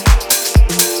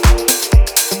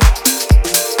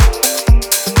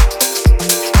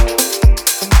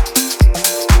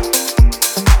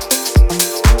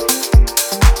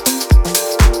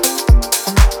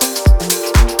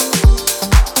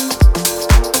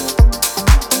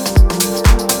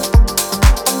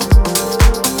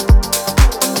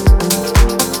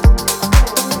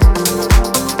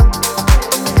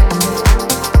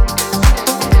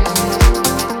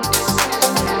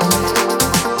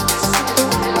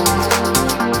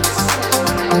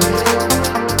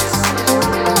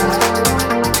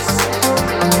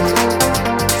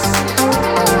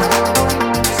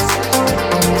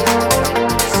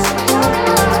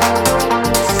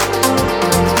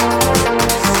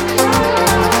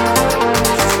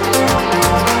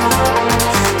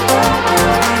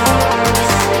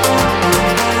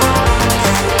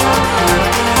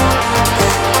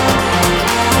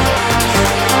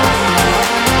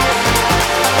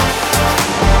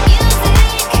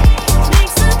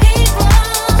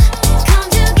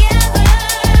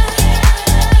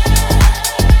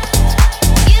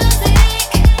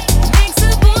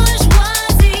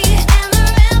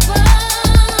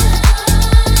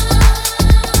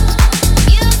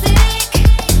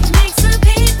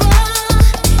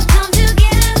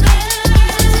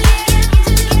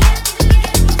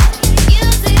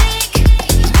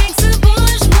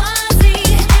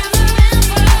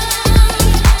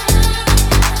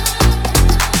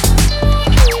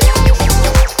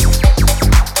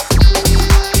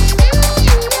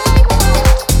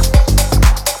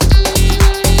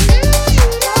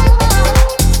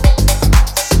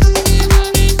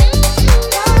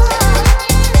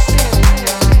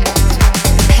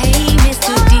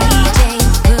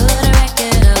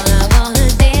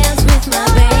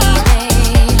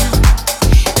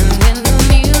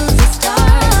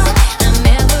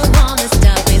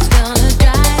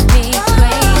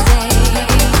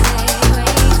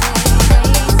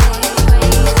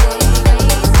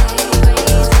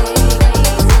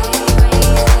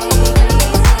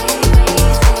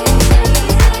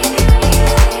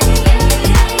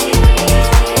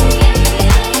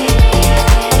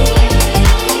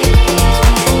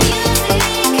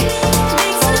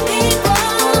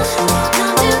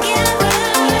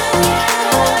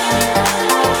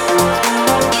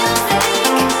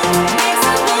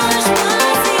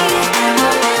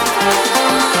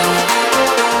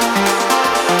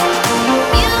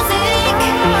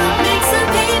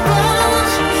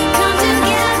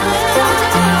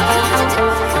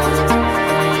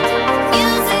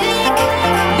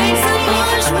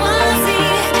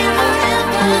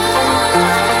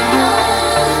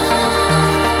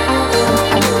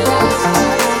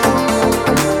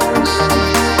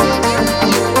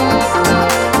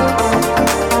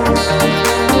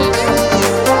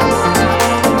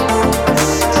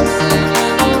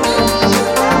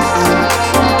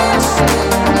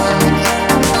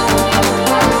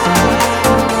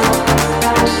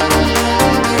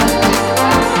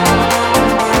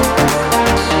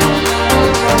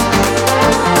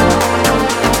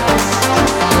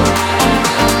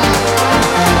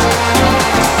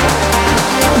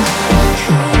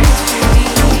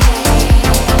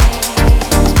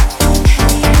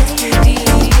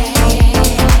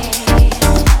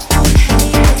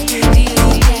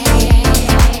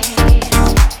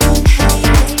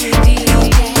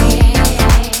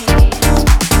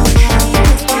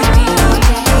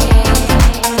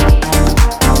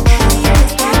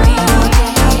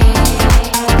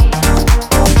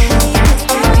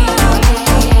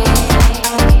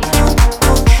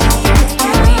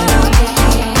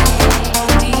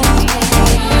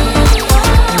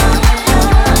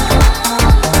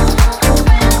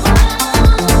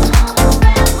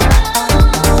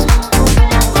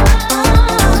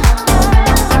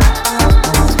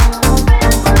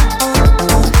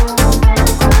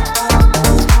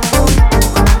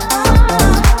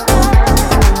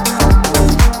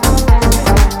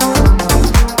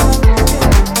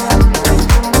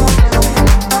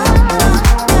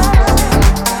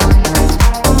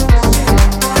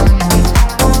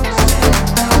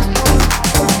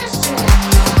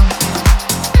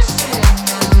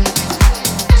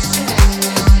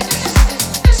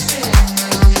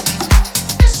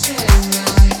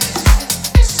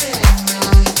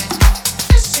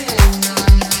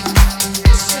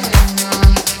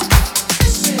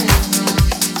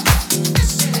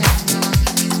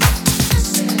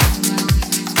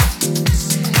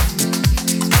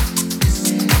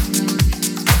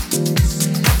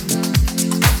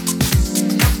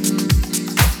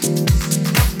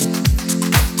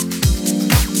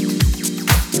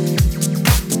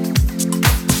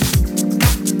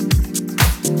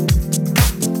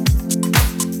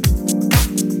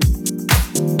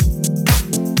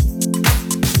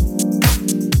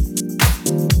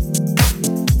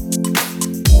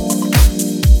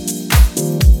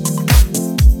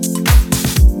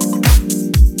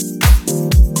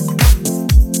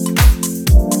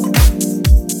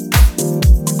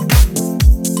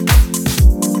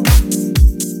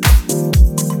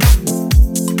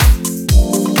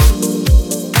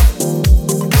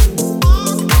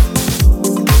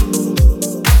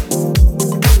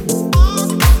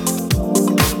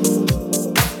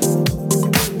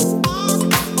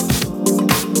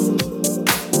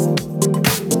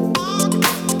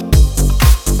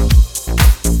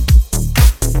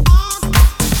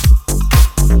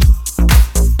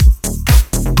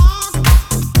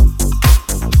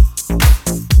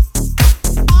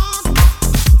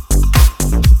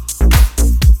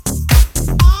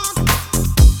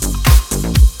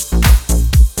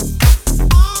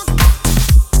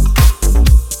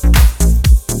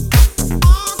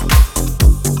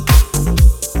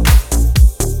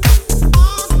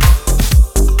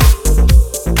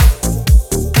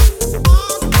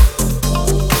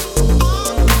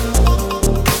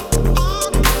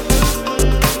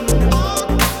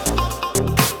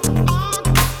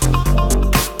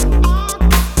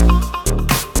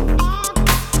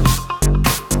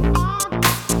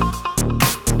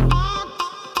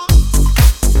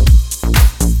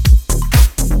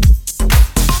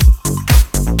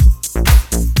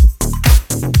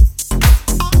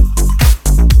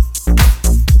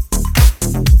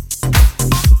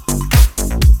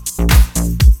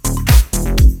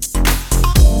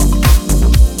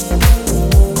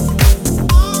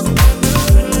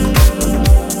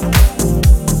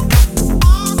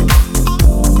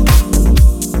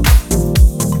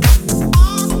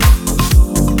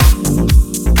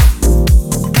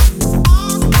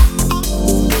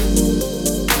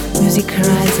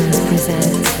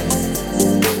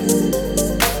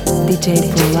 DJ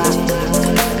Polak.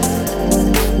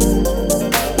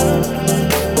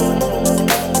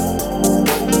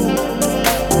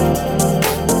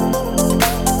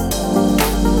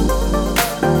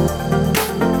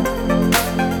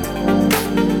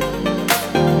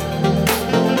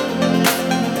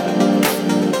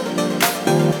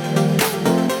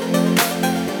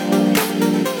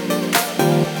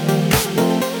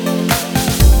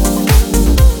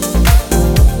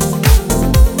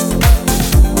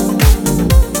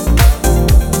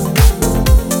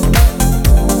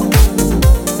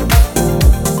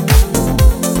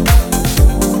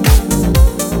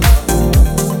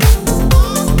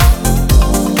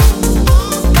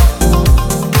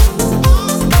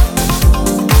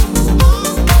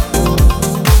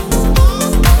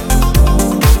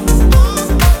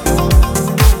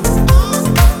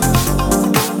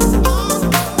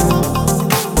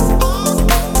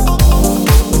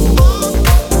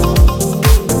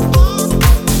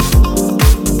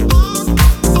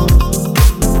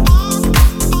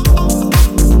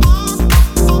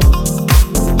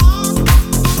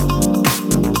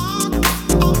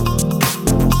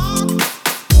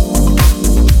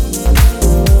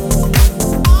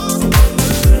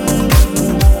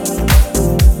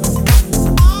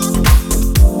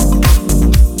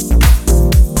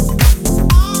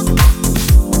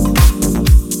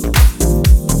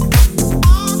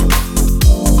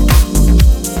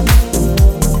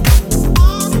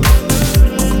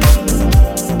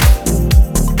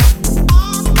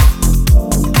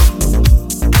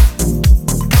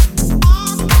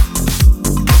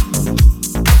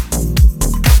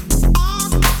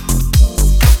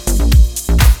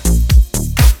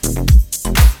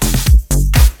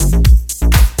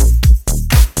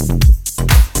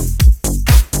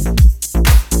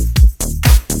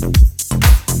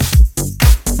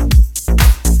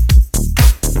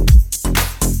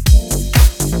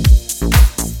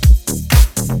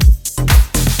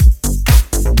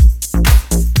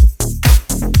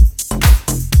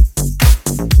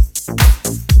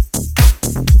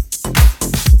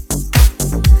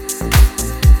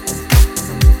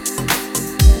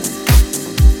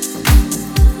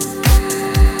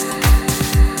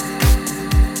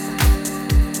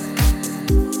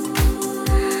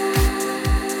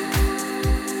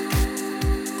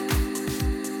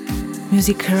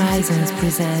 Music Horizons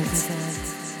presents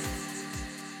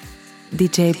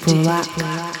DJ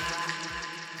Polak.